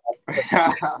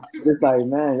it's like,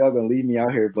 man, y'all gonna leave me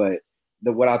out here. But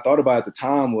what I thought about at the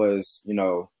time was,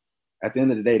 at the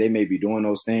end of the day, they may be doing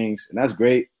those things, and that's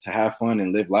great to have fun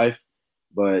and live life.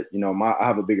 But I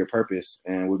have a bigger purpose,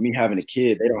 and with me having a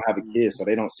kid, they don't have a kid, so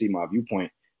they don't see my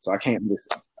viewpoint. So I can't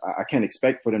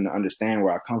expect for them to understand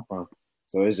where I come from.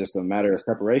 So it's just a matter of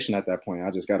separation at that point.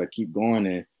 I just got to keep going,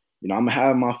 and I'm gonna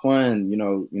have my fun,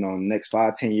 next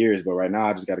 5-10 years. But right now,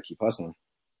 I just got to keep hustling.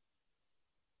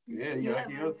 Yeah,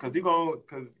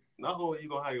 because not only you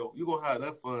gonna have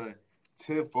that fun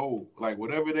tenfold, like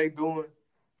whatever they doing.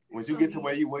 Once you get to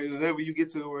whenever you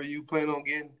get to where you plan on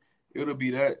getting, it'll be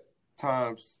that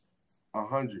times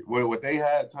 100. What they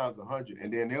had times 100,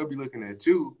 and then they'll be looking at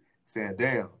you saying,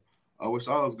 "Damn, I wish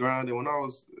I was grinding when I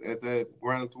was at that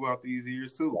grinding throughout these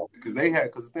years too." Because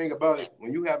the thing about it,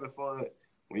 when you having fun,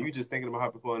 when you just thinking about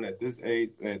having fun at this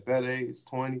age, at that age,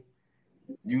 20,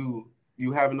 you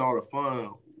having all the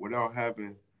fun without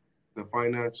having the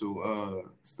financial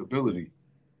stability.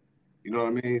 You know what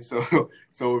I mean? So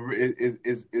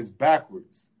it's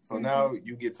backwards. So now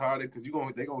you get tired because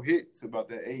they're gonna hit to about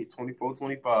that age, 24,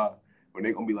 25, when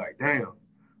they're gonna be like, damn,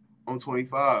 I'm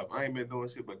 25. I ain't been doing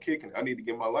shit but kicking. I need to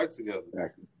get my life together.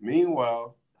 Exactly.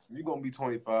 Meanwhile, you're gonna be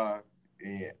 25,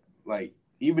 and like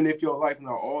even if your life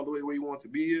not all the way where you want to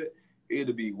be yet,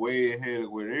 it'll be way ahead of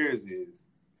where theirs is.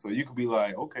 So you could be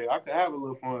like, okay, I can have a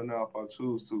little fun now if I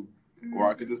choose to. Or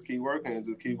I could just keep working and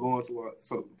just keep going to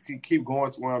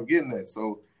where I'm getting at.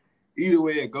 So either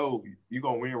way it go, you're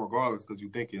gonna win regardless because you're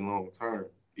thinking long term.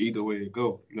 Either way it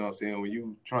go, you know what I'm saying? When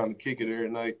you trying to kick it every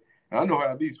night, and I know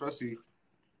how it be, especially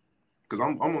because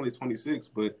I'm only 26,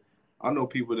 but I know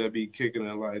people that be kicking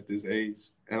it like at this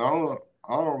age, and I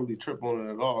don't really trip on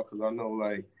it at all because I know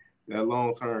like that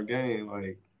long term game,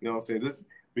 like you know what I'm saying.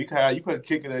 You could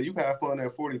kick it. You can have fun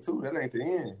at 42. That ain't the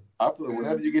end. I feel like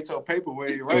whenever you get your paper where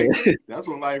you're right, that's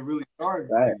when life really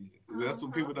starts. Right. That's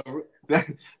what people don't.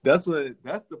 That's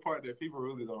the part that people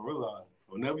really don't realize.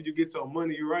 Whenever you get your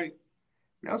money right,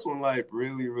 that's when life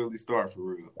really, really starts for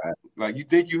real. Right. Like you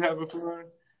think you having fun,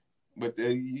 but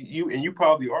you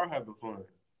probably are having fun,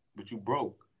 but you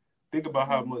broke. Think about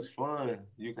how much fun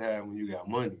you can have when you got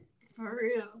money. For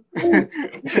real.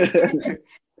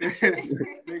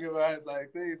 Think about it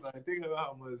like things like think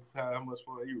about how much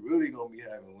fun you really gonna be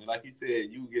having. When, like you said,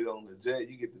 you get on the jet,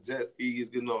 you get the jet skis,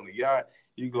 getting on the yacht,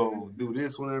 you go do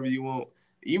this whenever you want.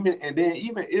 Even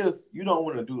if you don't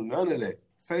want to do none of that,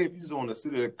 say if you just want to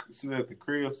sit at the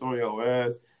crib, sit on your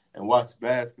ass, and watch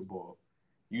basketball,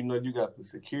 you got the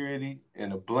security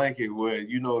and a blanket where if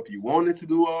you wanted to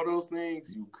do all those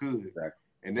things, you could, exactly.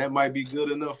 And that might be good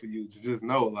enough for you to just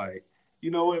know like.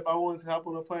 If I wanted to hop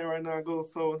on a plane right now and go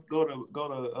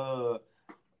to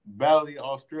Bali,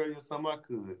 Australia, something I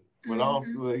could. But I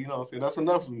don't, what I'm saying? That's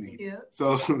enough for me. Yeah.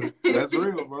 So that's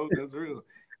real, bro. That's real.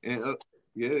 And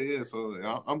yeah. So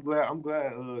I'm glad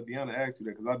Deanna asked you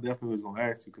that because I definitely was gonna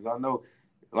ask you because I know,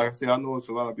 like I said, I know it's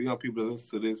a lot of young people that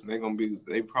listen to this and they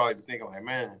probably be thinking like,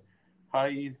 man, how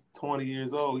he 20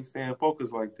 years old, he's staying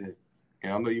focused like that.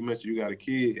 And I know you mentioned you got a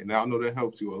kid, and I know that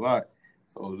helps you a lot.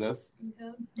 So that's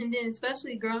and then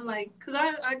especially growing because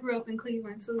I grew up in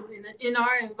Cleveland too, and in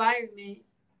our environment,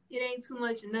 it ain't too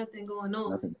much of nothing going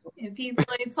on, and people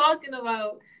ain't talking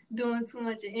about doing too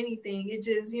much of anything. It's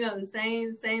just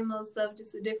the same old stuff,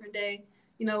 just a different day.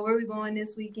 Where we going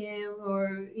this weekend,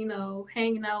 or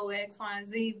hanging out with X, Y, and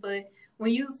Z. But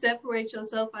when you separate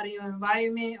yourself out of your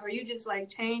environment, or you just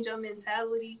change your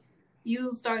mentality,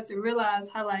 you start to realize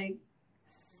how I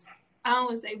don't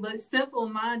want to say, but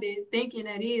simple-minded thinking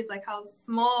that is, how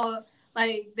small,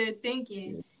 they're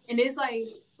thinking. And it's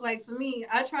for me,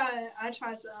 I try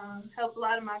to help a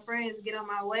lot of my friends get on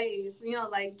my wave,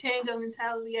 change your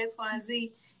mentality, X, Y, and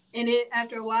Z. And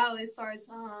after a while, it starts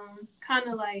kind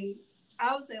of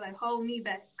I would say, hold me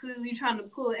back because you're trying to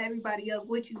pull everybody up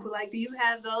with you. But, do you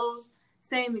have those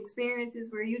same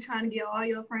experiences where you're trying to get all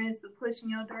your friends to push in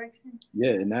your direction?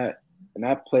 Yeah, and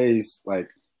that plays,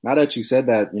 now that you said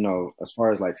that, as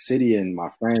far as city and my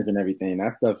friends and everything,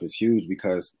 that stuff is huge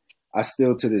because I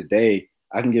still to this day,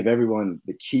 I can give everyone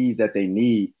the keys that they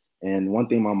need. And one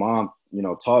thing my mom,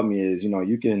 taught me is,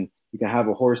 you can have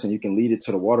a horse and you can lead it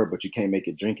to the water, but you can't make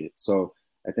it drink it. So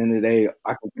at the end of the day,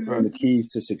 I can give them the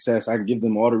keys to success. I can give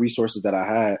them all the resources that I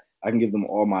had. I can give them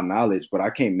all my knowledge, but I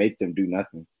can't make them do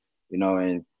nothing,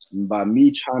 and by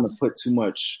me trying to put too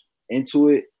much into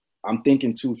it, I'm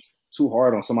thinking too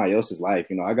hard on somebody else's life.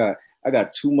 I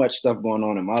got too much stuff going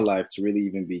on in my life to really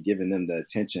even be giving them the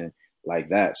attention like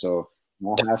that. So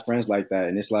I have friends like that,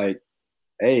 and it's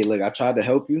hey, look, I tried to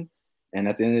help you, And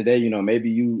at the end of the day, maybe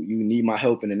you need my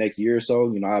help in the next year or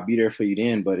so. I'll be there for you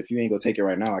then. But if you ain't gonna take it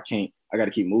right now, I can't. I got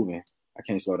to keep moving. I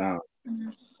can't slow down.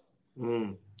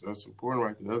 That's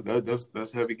important right there.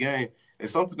 That's heavy game. And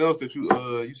something else that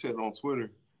you said on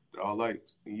Twitter that I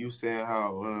liked. You saying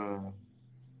how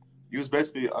you was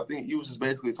basically, I think you was just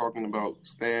basically talking about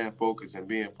staying focused and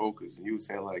being focused. And you was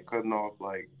saying like cutting off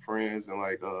like friends and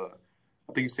like I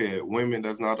think you said women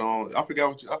that's not on. I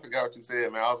forgot what you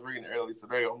said, man. I was reading early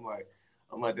today.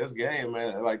 I'm like that's game,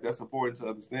 man. Like that's important to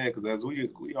understand because as we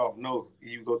all know,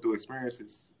 you go through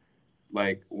experiences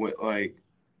like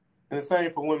and the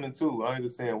same for women too. I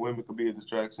understand women could be a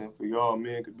distraction for y'all.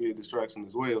 Men could be a distraction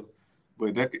as well.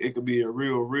 But it could be a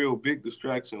real big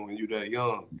distraction when you're that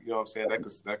young. You know what I'm saying? That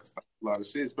could stop a lot of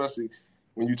shit, especially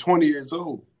when you're 20 years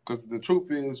old. Because the truth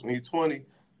is, when you're 20,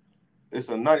 it's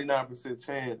a 99%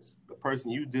 chance the person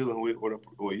you dealing with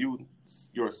or you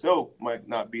yourself might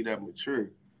not be that mature.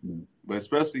 Mm-hmm. But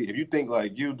especially if you think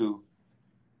like you do,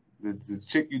 the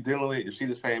chick you dealing with, if she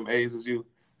the same age as you,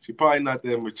 she probably not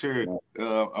that mature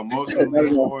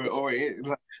emotionally or you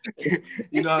know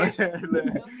what I'm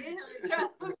saying?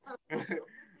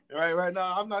 Right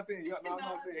now, I'm not saying.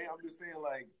 I'm just saying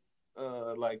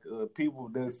like people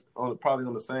that's probably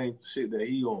on the same shit that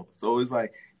he on. So it's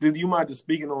like, do you mind just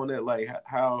speaking on that, like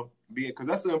how being, because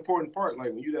that's an important part.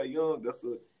 Like when you that young, that's you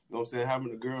know what I'm saying,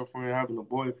 having a girlfriend, having a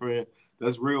boyfriend,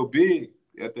 that's real big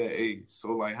at that age. So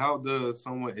like, how does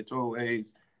someone at your age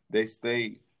they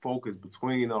stay focused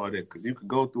between all that? Because you could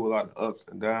go through a lot of ups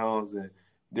and downs and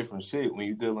different shit when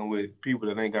you're dealing with people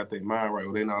that ain't got their mind right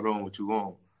or they not on what you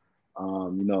on.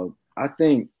 I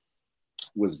think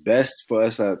what's best for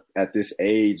us at this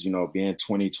age, being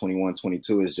 20, 21,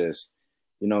 22 is just,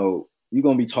 you're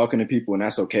going to be talking to people and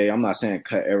that's okay. I'm not saying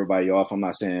cut everybody off. I'm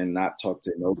not saying not talk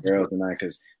to no girls and that,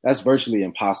 because that's virtually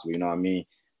impossible. You know what I mean?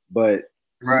 But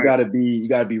you gotta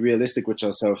be realistic with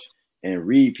yourself and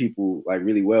read people like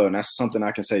really well. And that's something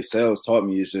I can say sales taught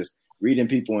me, is just reading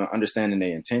people and understanding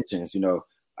their intentions.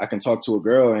 I can talk to a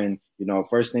girl and,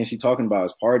 first thing she's talking about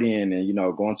is partying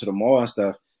and, going to the mall and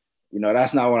stuff.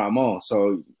 That's not what I'm on.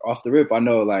 So off the rip, I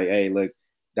know like, hey, look,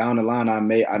 down the line,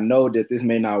 I know that this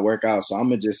may not work out. So I'm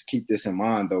going to just keep this in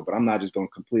mind though, but I'm not just going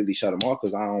to completely shut them off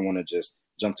because I don't want to just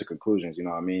jump to conclusions. You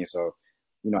know what I mean? So,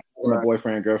 having a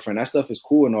boyfriend, girlfriend, that stuff is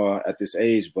cool and all at this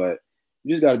age, but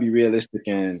you just got to be realistic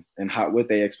and what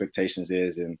their expectations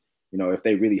is. And, if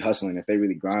they really hustling, if they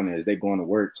really grinding, is they going to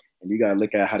work, and you got to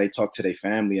look at how they talk to their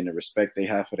family and the respect they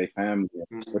have for their family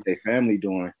and what their family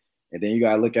doing. And then you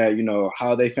got to look at,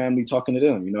 how they family talking to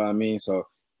them. You know what I mean? So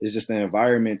it's just the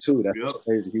environment too. That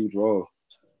plays a huge role.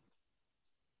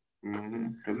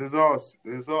 Because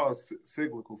it's all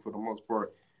cyclical for the most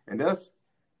part. And that's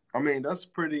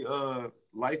pretty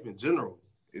life in general.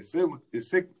 It's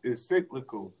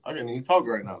cyclical. I can't even talk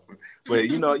right now, but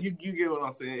you get what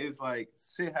I'm saying. It's like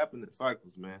shit happen in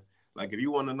cycles, man. Like if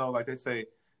you want to know, like they say,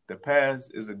 the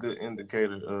past is a good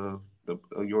indicator of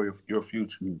your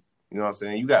future. You know what I'm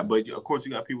saying? But of course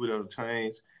you got people that'll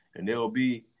change, and there'll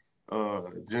be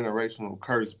generational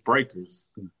curse breakers.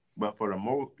 But for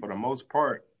the most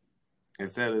part,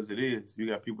 as sad as it is, you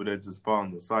got people that just fall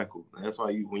in the cycle. And that's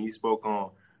why when you spoke on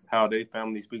how their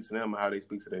family speaks to them and how they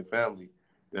speak to their family,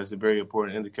 that's a very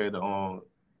important indicator on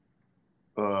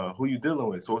who you're dealing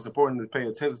with. So it's important to pay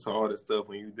attention to all this stuff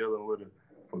when you're dealing with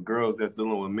for girls that's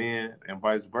dealing with men and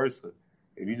vice versa.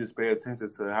 If you just pay attention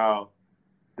to how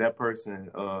that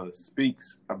person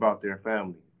speaks about their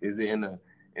family, is it in a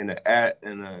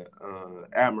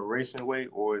admiration way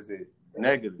or is it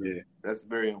negative? Yeah. That's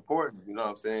very important. You know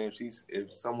what I'm saying?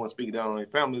 If someone speaks down on their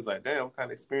family, it's like, damn, what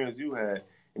kind of experience you had,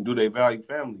 and do they value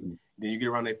family? Then you get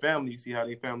around their family, you see how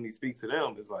their family speaks to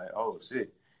them. It's like, oh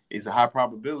shit, it's a high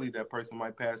probability that person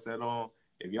might pass that on.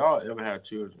 If y'all ever have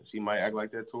children, she might act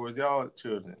like that towards y'all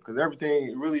children. Because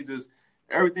everything really just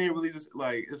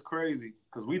like, it's crazy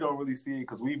because we don't really see it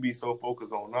because we be so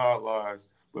focused on our lives.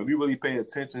 But if you really pay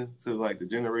attention to like the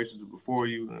generations before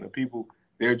you and the people,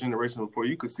 their generation before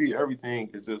you, could see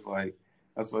everything is just like,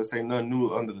 that's why I say nothing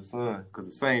new under the sun, because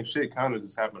the same shit kind of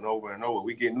just happen over and over.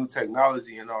 We get new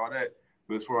technology and all that,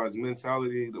 but as far as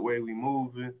mentality, the way we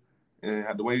move and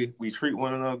the way we treat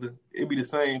one another, it be the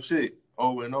same shit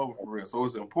over and over for real. So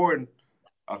it's important.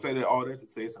 I say that all that to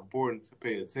say it's important to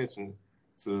pay attention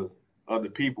to other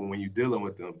people when you're dealing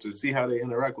with them, to see how they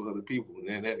interact with other people, and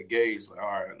then that gauge, like,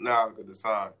 all right, now I can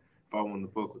decide if I want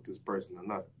to fuck with this person or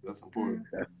not. That's important.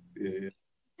 Yeah.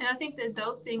 And I think the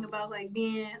dope thing about like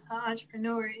being an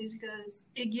entrepreneur is because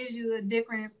it gives you a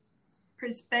different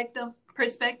perspective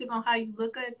on how you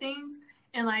look at things.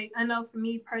 And like I know for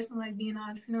me personally, like being an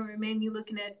entrepreneur, it made me look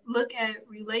at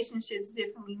relationships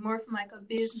differently, more from like a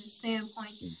business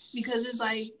standpoint. Because it's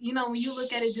like, you know, when you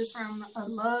look at it just from a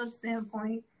love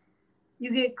standpoint,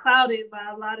 you get clouded by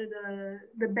a lot of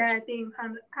the bad things,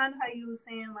 kind of how you were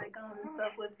saying, like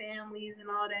stuff with families and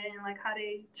all that, and like how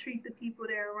they treat the people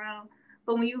they're around.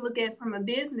 But when you look at it from a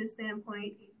business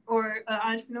standpoint or an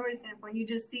entrepreneur standpoint, you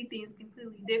just see things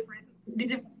completely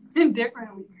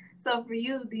differently. So for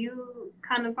you, do you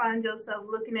kind of find yourself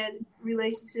looking at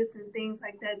relationships and things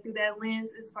like that through that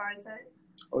lens as far as that?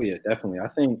 Oh yeah, definitely. I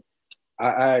think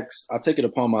I take it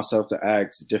upon myself to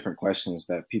ask different questions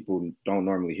that people don't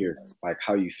normally hear, like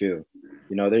how you feel.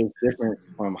 You know, there's difference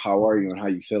from how are you and how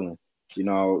you feeling. You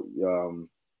know,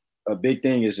 a big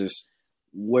thing is just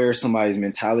where somebody's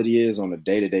mentality is on a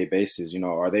day-to-day basis. You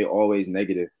know, are they always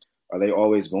negative? Are they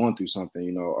always going through something?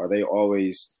 You know, are they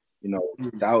always, you know,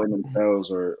 doubting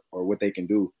themselves or what they can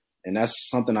do? And that's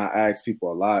something I ask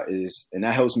people a lot is, and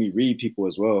that helps me read people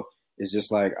as well. It's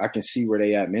just like I can see where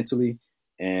they at mentally,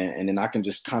 and then I can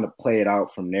just kind of play it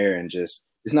out from there. And just,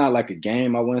 it's not like a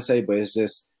game, I wouldn't say, but it's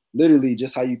just literally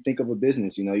just how you think of a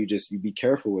business. You know, you be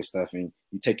careful with stuff and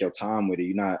you take your time with it.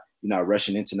 You're not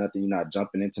rushing into nothing. You're not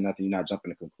jumping into nothing. You're not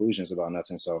jumping to conclusions about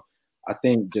nothing. So I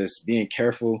think just being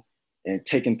careful and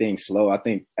taking things slow. I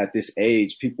think at this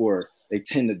age, they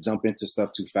tend to jump into stuff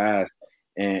too fast.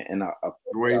 And I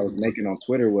was making on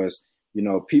Twitter was, you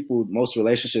know, most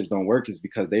relationships don't work is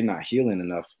because they're not healing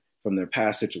enough from their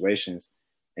past situations.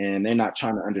 And they're not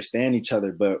trying to understand each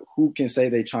other. But who can say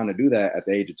they're trying to do that at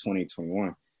the age of 20,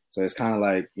 21? So it's kind of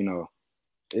like, you know,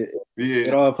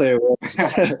 it all play a role.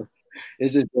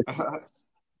 It's just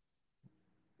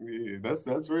yeah,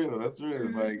 that's real. That's real.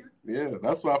 Like, yeah,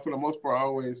 that's why for the most part I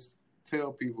always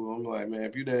tell people, I'm like, man,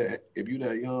 if you that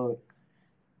young,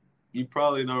 you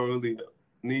probably don't really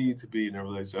need to be in a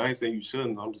relationship. I ain't saying you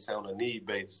shouldn't. I'm just saying on a need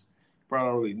base. You probably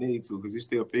don't really need to because you're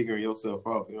still figuring yourself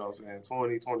out. You know what I'm saying?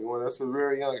 20, 21, that's a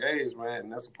very young age, man,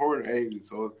 and that's important age.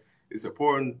 So it's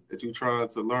important that you're trying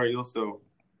to learn yourself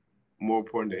more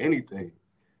important than anything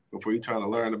before you're trying to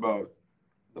learn about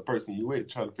the person you with,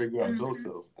 trying to figure out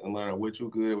yourself and learn what you're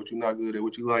good at, what you're not good at,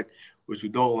 what you like, what you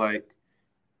don't like,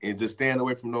 and just staying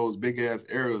away from those big ass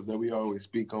errors that we always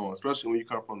speak on, especially when you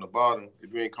come from the bottom,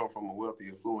 if you ain't come from a wealthy,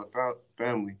 affluent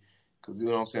family, because you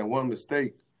know what I'm saying, one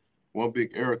mistake, one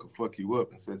big error could fuck you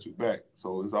up and set you back.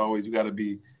 So it's always, you got to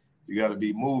be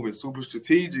moving super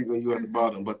strategic when you're at the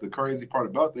bottom. But the crazy part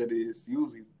about that is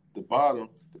usually the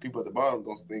people at the bottom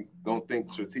don't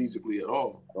think strategically at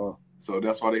all. Oh. So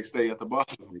that's why they stay at the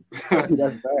bottom.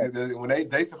 When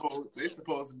they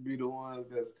supposed to be the ones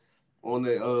that's on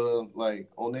their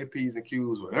on their P's and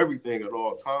Q's with everything at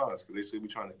all times, because they should be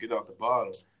trying to get out the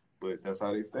bottom. But that's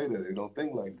how they stay there. They don't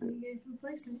think like that.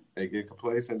 They get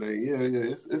complacent.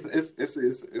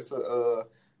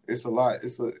 It's a lot.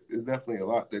 It's definitely a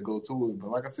lot that go to it. But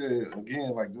like I said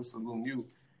again, like just a little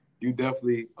you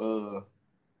definitely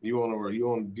you on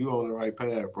the right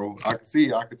path, bro. I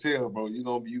can tell, bro. You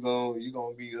gonna be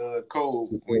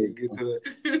cold when you get to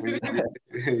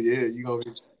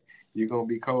the you're gonna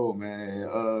be cold,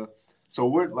 man. So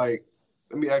we're like,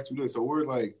 let me ask you this. So we're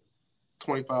like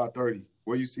 25, 30.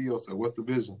 Where you see yourself? What's the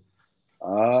vision?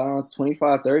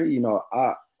 25, 30, you know,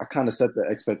 I kind of set the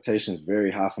expectations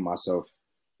very high for myself,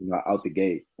 you know, out the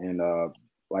gate. And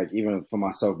like even for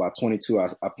myself, by 22,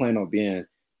 I plan on being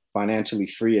financially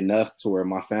free enough to where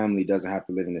my family doesn't have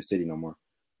to live in the city no more,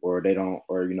 or they don't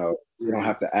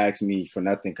have to ask me for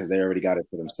nothing because they already got it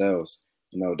for themselves.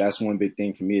 You know, that's one big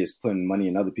thing for me is putting money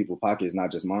in other people's pockets,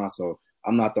 not just mine. So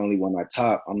I'm not the only one at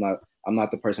top. I'm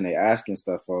not the person they asking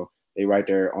stuff for. They right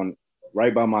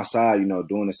by my side, you know,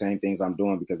 doing the same things I'm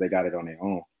doing because they got it on their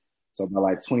own. So by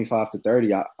like 25 to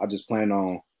 30, I just plan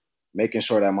on making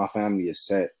sure that my family is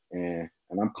set and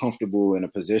I'm comfortable in a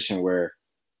position where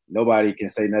nobody can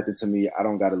say nothing to me. I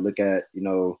don't got to look at, you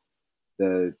know,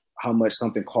 how much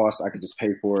something costs. I could just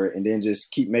pay for it and then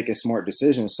just keep making smart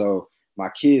decisions. So my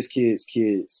kids is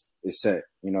set,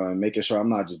 you know, and making sure I'm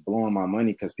not just blowing my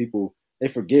money because people, they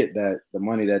forget that the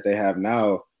money that they have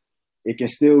now, it can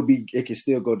still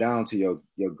go down to your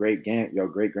great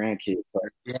grandkids. So,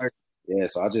 yeah.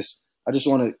 So I just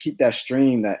want to keep that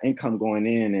stream, that income going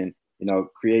in and, you know,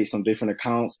 create some different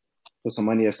accounts, put some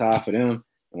money aside for them.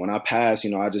 And when I pass, you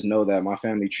know, I just know that my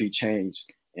family tree changed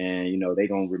and, you know, they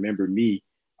going to remember me,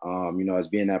 you know, as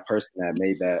being that person that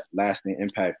made that lasting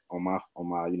impact on my,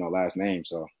 you know, last name.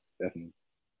 So definitely.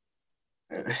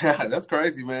 That's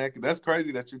crazy, man. That's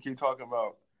crazy that you keep talking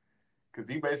about Because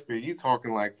he's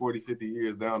talking like 40, 50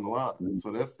 years down the line.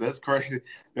 So that's crazy.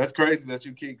 That's crazy that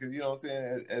you keep, because you know what I'm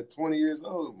saying, at 20 years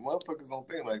old, motherfuckers don't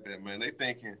think like that, man. They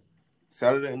thinking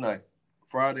Saturday night,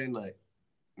 Friday night,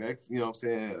 next, you know what I'm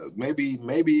saying, maybe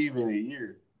even a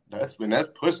year. That's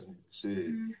pushing it. Shit.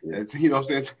 That's, you know what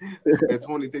I'm saying, at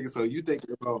 20 thinking. So you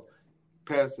thinking about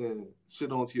passing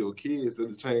shit on to your kids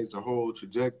that'll change the whole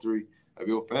trajectory of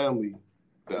your family.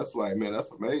 That's like, man,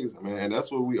 that's amazing, man. And that's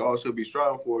what we all should be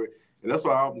striving for. And that's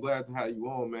why I'm glad to have you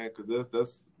on, man,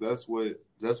 because that's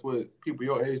what people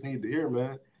your age need to hear,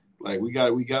 man. Like we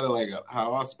got like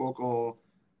how I spoke on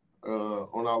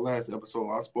our last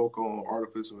episode. I spoke on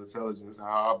artificial intelligence and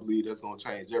how I believe that's gonna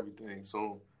change everything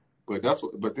soon.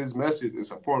 But this message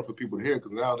is important for people to hear,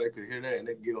 because now they can hear that and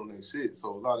they can get on their shit. So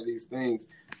a lot of these things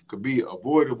could be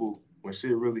avoidable when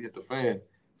shit really hit the fan.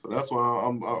 So that's why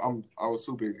I was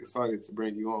super excited to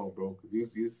bring you on, bro, because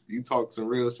you talk some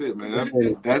real shit, man. That's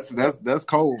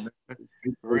cold, man.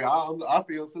 I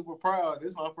feel super proud. This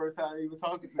is my first time even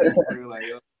talking to you. For real. Like,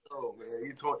 yo,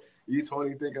 man, you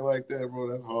 20 thinking like that,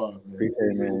 bro. That's hard, man. Appreciate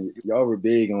it, man. Y'all were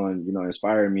big on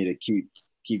inspiring me to keep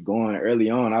going. Early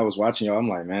on, I was watching y'all. I'm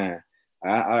like, man,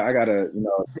 I gotta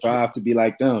strive to be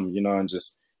like them, and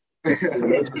just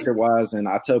relationship wise. And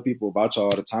I tell people about y'all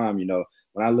all the time.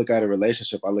 When I look at a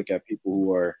relationship, I look at people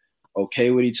who are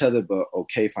okay with each other, but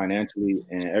okay financially,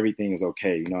 and everything is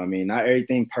okay. You know what I mean? Not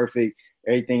everything perfect,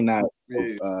 everything not,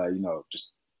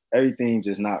 just everything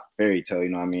just not fairy tale. You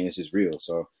know what I mean? It's just real.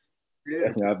 So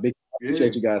I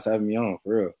appreciate you guys having me on,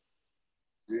 for real.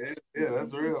 Yeah,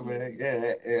 that's real, man.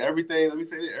 Yeah, and everything, let me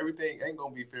say that, everything ain't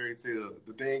gonna be fairy tale.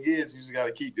 The thing is, you just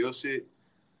gotta keep your shit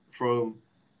from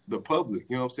the public.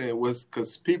 You know what I'm saying?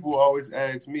 Because people always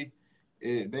ask me,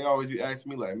 and they always be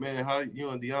asking me like, man, how you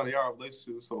and Deanna, y'all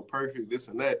relationship is so perfect, this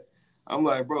and that. I'm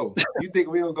like, bro, you think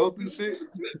we don't go through shit?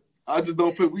 We just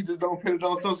don't put it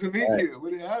on social media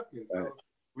when it happens.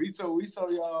 So we show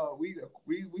y'all, we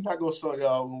not gonna show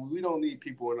y'all, we don't need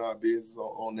people in our business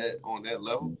on that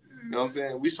level. You know what I'm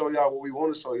saying? We show y'all what we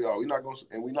want to show y'all. We're not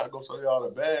gonna show y'all the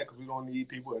bad, because we don't need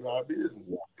people in our business.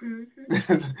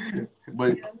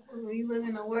 But we live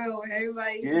in a world where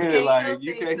everybody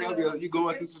you can't help it. You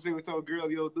going through some shit with your girl,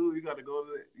 dude, you got to go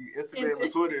to Instagram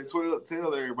and Twitter and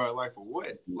tell everybody, like, for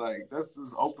what? Like, that's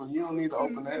just open. You don't need to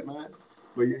open that, man.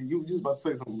 But you was about to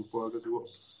say something before I got you up.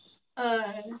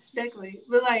 Definitely.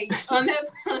 But like on that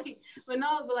point, but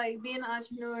like being an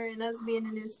entrepreneur and us being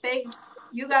in this space,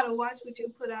 you gotta watch what you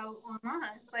put out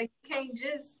online. Like, you can't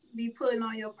just be putting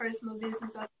all your personal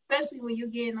business out, especially when you're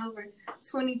getting over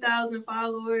 20,000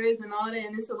 followers and all that,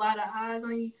 and it's a lot of eyes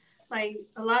on you. Like,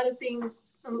 a lot of things,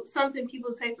 something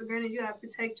people take for granted, you have to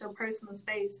protect your personal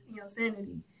space and your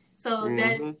sanity. So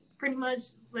that pretty much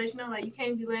lets you know, like, you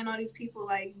can't be letting all these people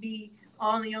like be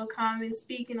all in your comments,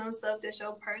 speaking on stuff that's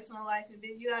your personal life, and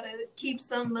then you gotta keep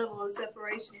some level of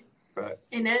separation. Right.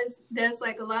 And that's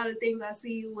like a lot of things I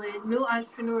see with new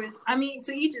entrepreneurs. I mean,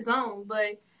 to each his own,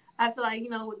 but I feel like,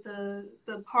 with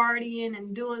the partying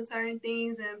and doing certain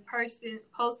things and posting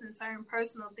certain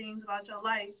personal things about your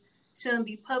life shouldn't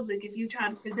be public if you're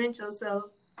trying to present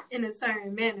yourself in a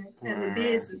certain manner as a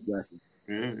business. Exactly.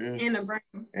 And a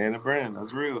brand. And a brand,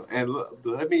 that's real. And look,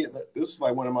 this is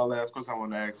like one of my last questions I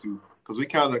want to ask you, because we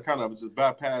kind of just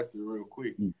bypassed it real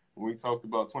quick when we talked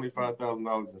about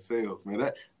 $25,000 in sales.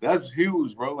 Man, that's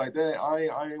huge, bro. Like that, I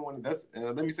ain't want to. That's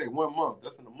let me say 1 month.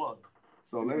 That's in a month.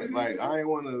 So I ain't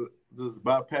want to just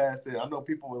bypass it. I know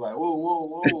people were like,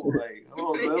 whoa, like,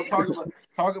 oh, let them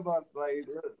talk about like,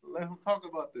 let him talk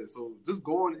about this. So just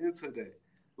going into that,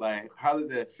 like, how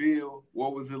did that feel?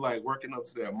 What was it like working up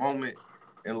to that moment?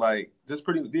 And like, just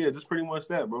pretty much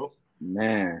that, bro.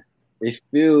 Man, it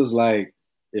feels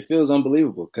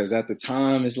unbelievable, because at the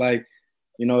time it's like,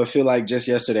 it feel like just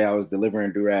yesterday I was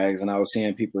delivering durags and I was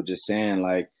seeing people just saying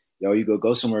like, yo, you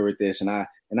go somewhere with this. And I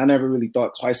never really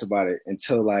thought twice about it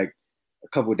until like a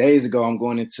couple of days ago. I'm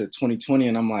going into 2020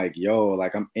 and I'm like, yo,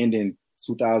 like, I'm ending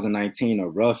 2019, a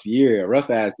rough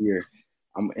ass year.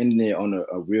 I'm ending it on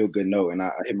a real good note, and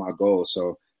I hit my goal.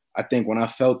 So I think when I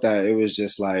felt that, it was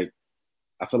just like,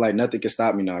 I feel like nothing can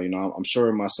stop me now. I'm sure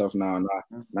of myself now, and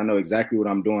I know exactly what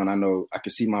I'm doing. I know I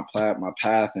can see my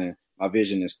path, and my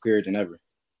vision is clearer than ever.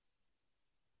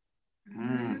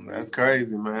 That's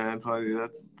crazy, man. That's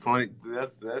 20.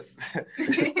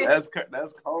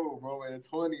 That's cold, bro. At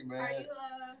 20, man.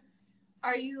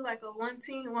 Are you like a one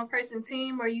person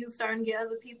team, or are you starting to get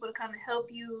other people to kind of help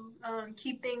you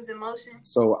keep things in motion?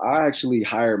 So I actually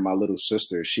hired my little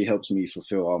sister. She helps me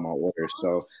fulfill all my orders.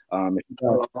 So if you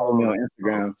guys follow me on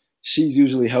Instagram, she's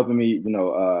usually helping me, do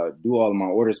all of my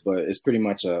orders. But it's pretty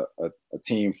much a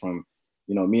team from,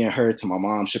 me and her to my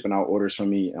mom shipping out orders for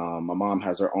me. My mom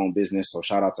has her own business, so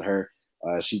shout out to her.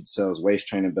 She sells waist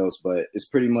training belts, but it's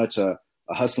pretty much a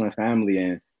hustling family,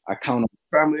 and I count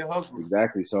on family and hustle.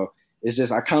 Exactly. So it's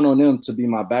just I count on them to be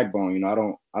my backbone. I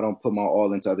don't put my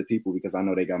all into other people because I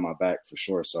know they got my back for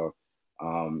sure. So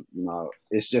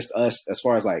it's just us as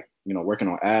far as like working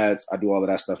on ads. I do all of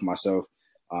that stuff myself.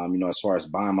 As far as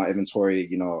buying my inventory,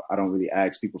 I don't really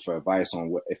ask people for advice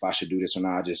on if I should do this or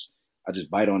not. I just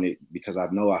bite on it because I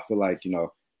feel like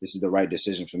this is the right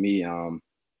decision for me. And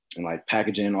like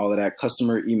packaging, all of that,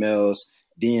 customer emails,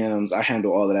 DMs, I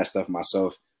handle all of that stuff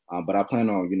myself. But I plan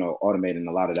on, automating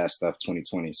a lot of that stuff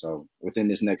 2020. So within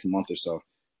this next month or so,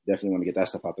 definitely want to get that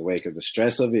stuff out the way because the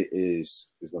stress of it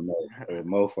is a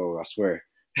mofo, I swear.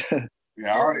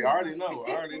 Yeah, I already know,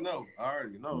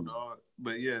 dog.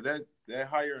 But yeah, that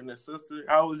hiring that sister,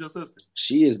 how old is your sister?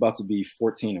 She is about to be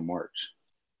 14 in March.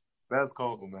 That's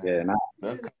cool, man. Yeah,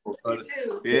 that's cool.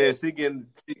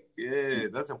 Yeah,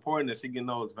 that's important that she getting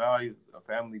those values of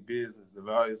family business, the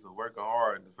values of working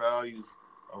hard, the values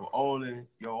of owning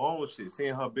your own shit,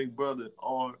 seeing her big brother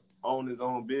own his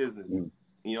own business. Mm.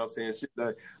 You know what I'm saying? Shit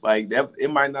like that,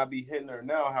 it might not be hitting her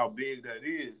now how big that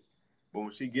is, but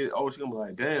when she get old, she gonna be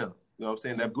like, damn. You know what I'm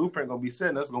saying? That blueprint gonna be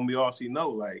set. That's gonna be all she know.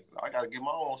 Like, I gotta get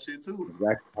my own shit too.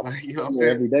 Exactly. Like, you know what I'm saying?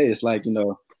 Every day, it's like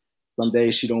some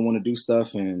days she don't want to do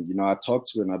stuff, and I talk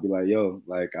to her and I'll be like, yo,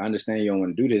 like I understand you don't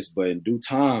want to do this, but in due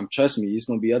time, trust me, it's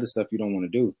gonna be other stuff you don't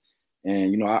want to do.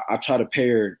 And I try to pay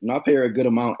her, I pay her a good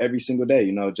amount every single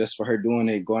day, just for her doing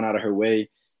it, going out of her way.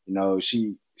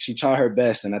 She tried her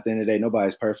best, and at the end of the day,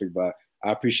 nobody's perfect, but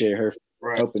I appreciate her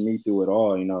for helping me through it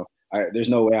all. There's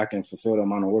no way I can fulfill the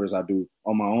amount of orders I do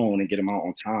on my own and get them out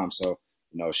on time. So,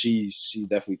 she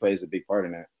definitely plays a big part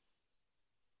in that.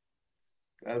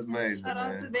 That's amazing, Shout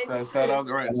out to Baby Sis. Shout out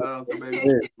to Baby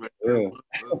Sis. We're going to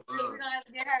have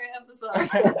to get her an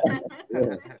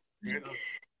episode. Yeah.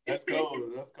 That's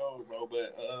cold, bro.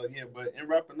 But but in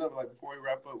wrapping up, like before we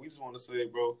wrap up, we just want to say,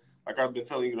 bro, like I've been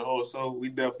telling you the whole show, we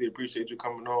definitely appreciate you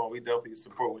coming on. We definitely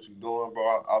support what you're doing,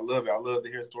 bro. I love it. I love to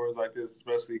hear stories like this,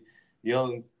 especially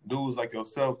young dudes like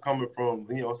yourself coming from,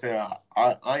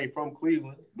 I ain't from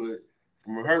Cleveland, but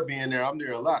from her being there, I'm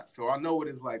there a lot. So I know what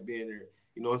it's like being there.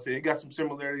 It got some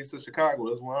similarities to Chicago.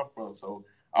 That's where I'm from. So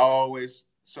I always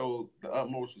show the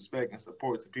utmost respect and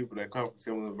support to people that come from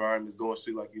similar environments doing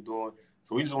shit like you're doing.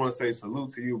 So we just want to say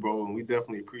salute to you, bro, and we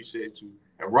definitely appreciate you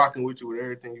and rocking with you with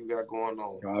everything you got going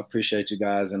on. I appreciate you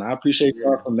guys, and I appreciate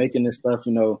y'all for making this stuff.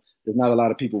 There's not a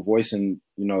lot of people voicing,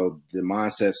 the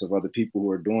mindsets of other people who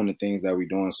are doing the things that we're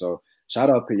doing. So shout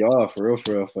out to y'all for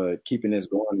real, for keeping this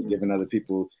going and giving other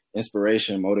people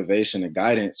inspiration, motivation, and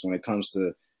guidance when it comes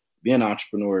to being an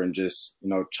entrepreneur and just,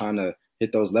 trying to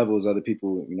hit those levels other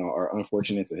people, are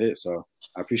unfortunate to hit. So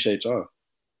I appreciate y'all.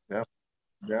 Yeah.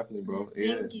 Definitely, bro.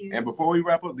 Yeah. Thank you. And before we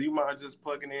wrap up, do you mind just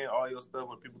plugging in all your stuff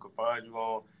where people can find you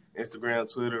on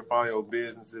Instagram, Twitter, follow your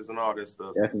businesses and all that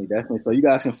stuff? Definitely. So you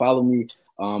guys can follow me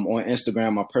on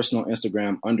Instagram, my personal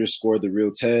Instagram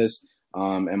 _TheRealTez,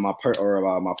 and my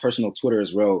personal Twitter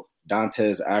as well,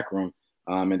 Dantes Akram.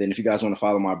 And then if you guys want to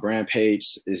follow my brand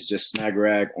page, it's just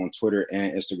Snagrag on Twitter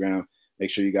and Instagram. Make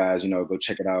sure you guys, go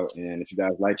check it out. And if you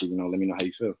guys like it, let me know how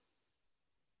you feel.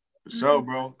 For sure,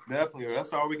 bro. Definitely.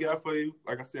 That's all we got for you.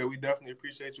 Like I said, we definitely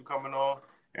appreciate you coming on.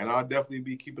 And I'll definitely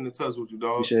be keeping in touch with you,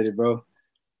 dog. Appreciate it, bro.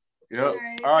 Yep.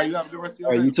 All right. You have a good rest of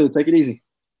your day. All right, you too. Take it easy.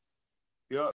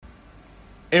 Yep.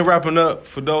 And wrapping up,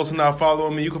 for those who not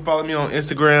following me, you can follow me on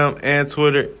Instagram and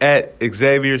Twitter at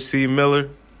Xavier C. Miller.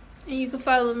 And you can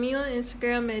follow me on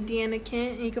Instagram at Deanna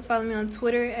Kent. And you can follow me on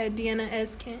Twitter at Deanna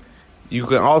S. Kent. You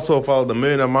can also follow the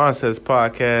Millionaire Mindsets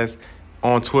podcast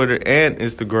on Twitter and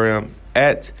Instagram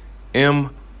at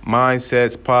M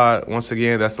Mindsets Pod. Once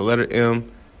again, that's the letter M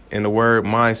in the word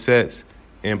Mindsets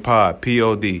and Pod,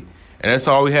 P-O-D. And that's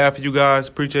all we have for you guys.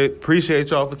 Appreciate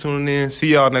y'all for tuning in.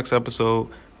 See y'all next episode.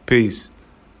 Peace.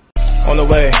 On the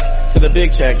way to the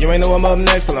big check. You ain't know I'm up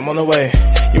next, but I'm on the way.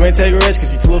 You ain't take a risk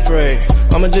cause you too afraid.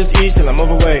 I'ma just eat till I'm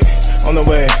overweight. On the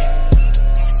way.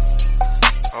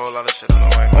 Whole lot of shit on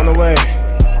the way. On the way.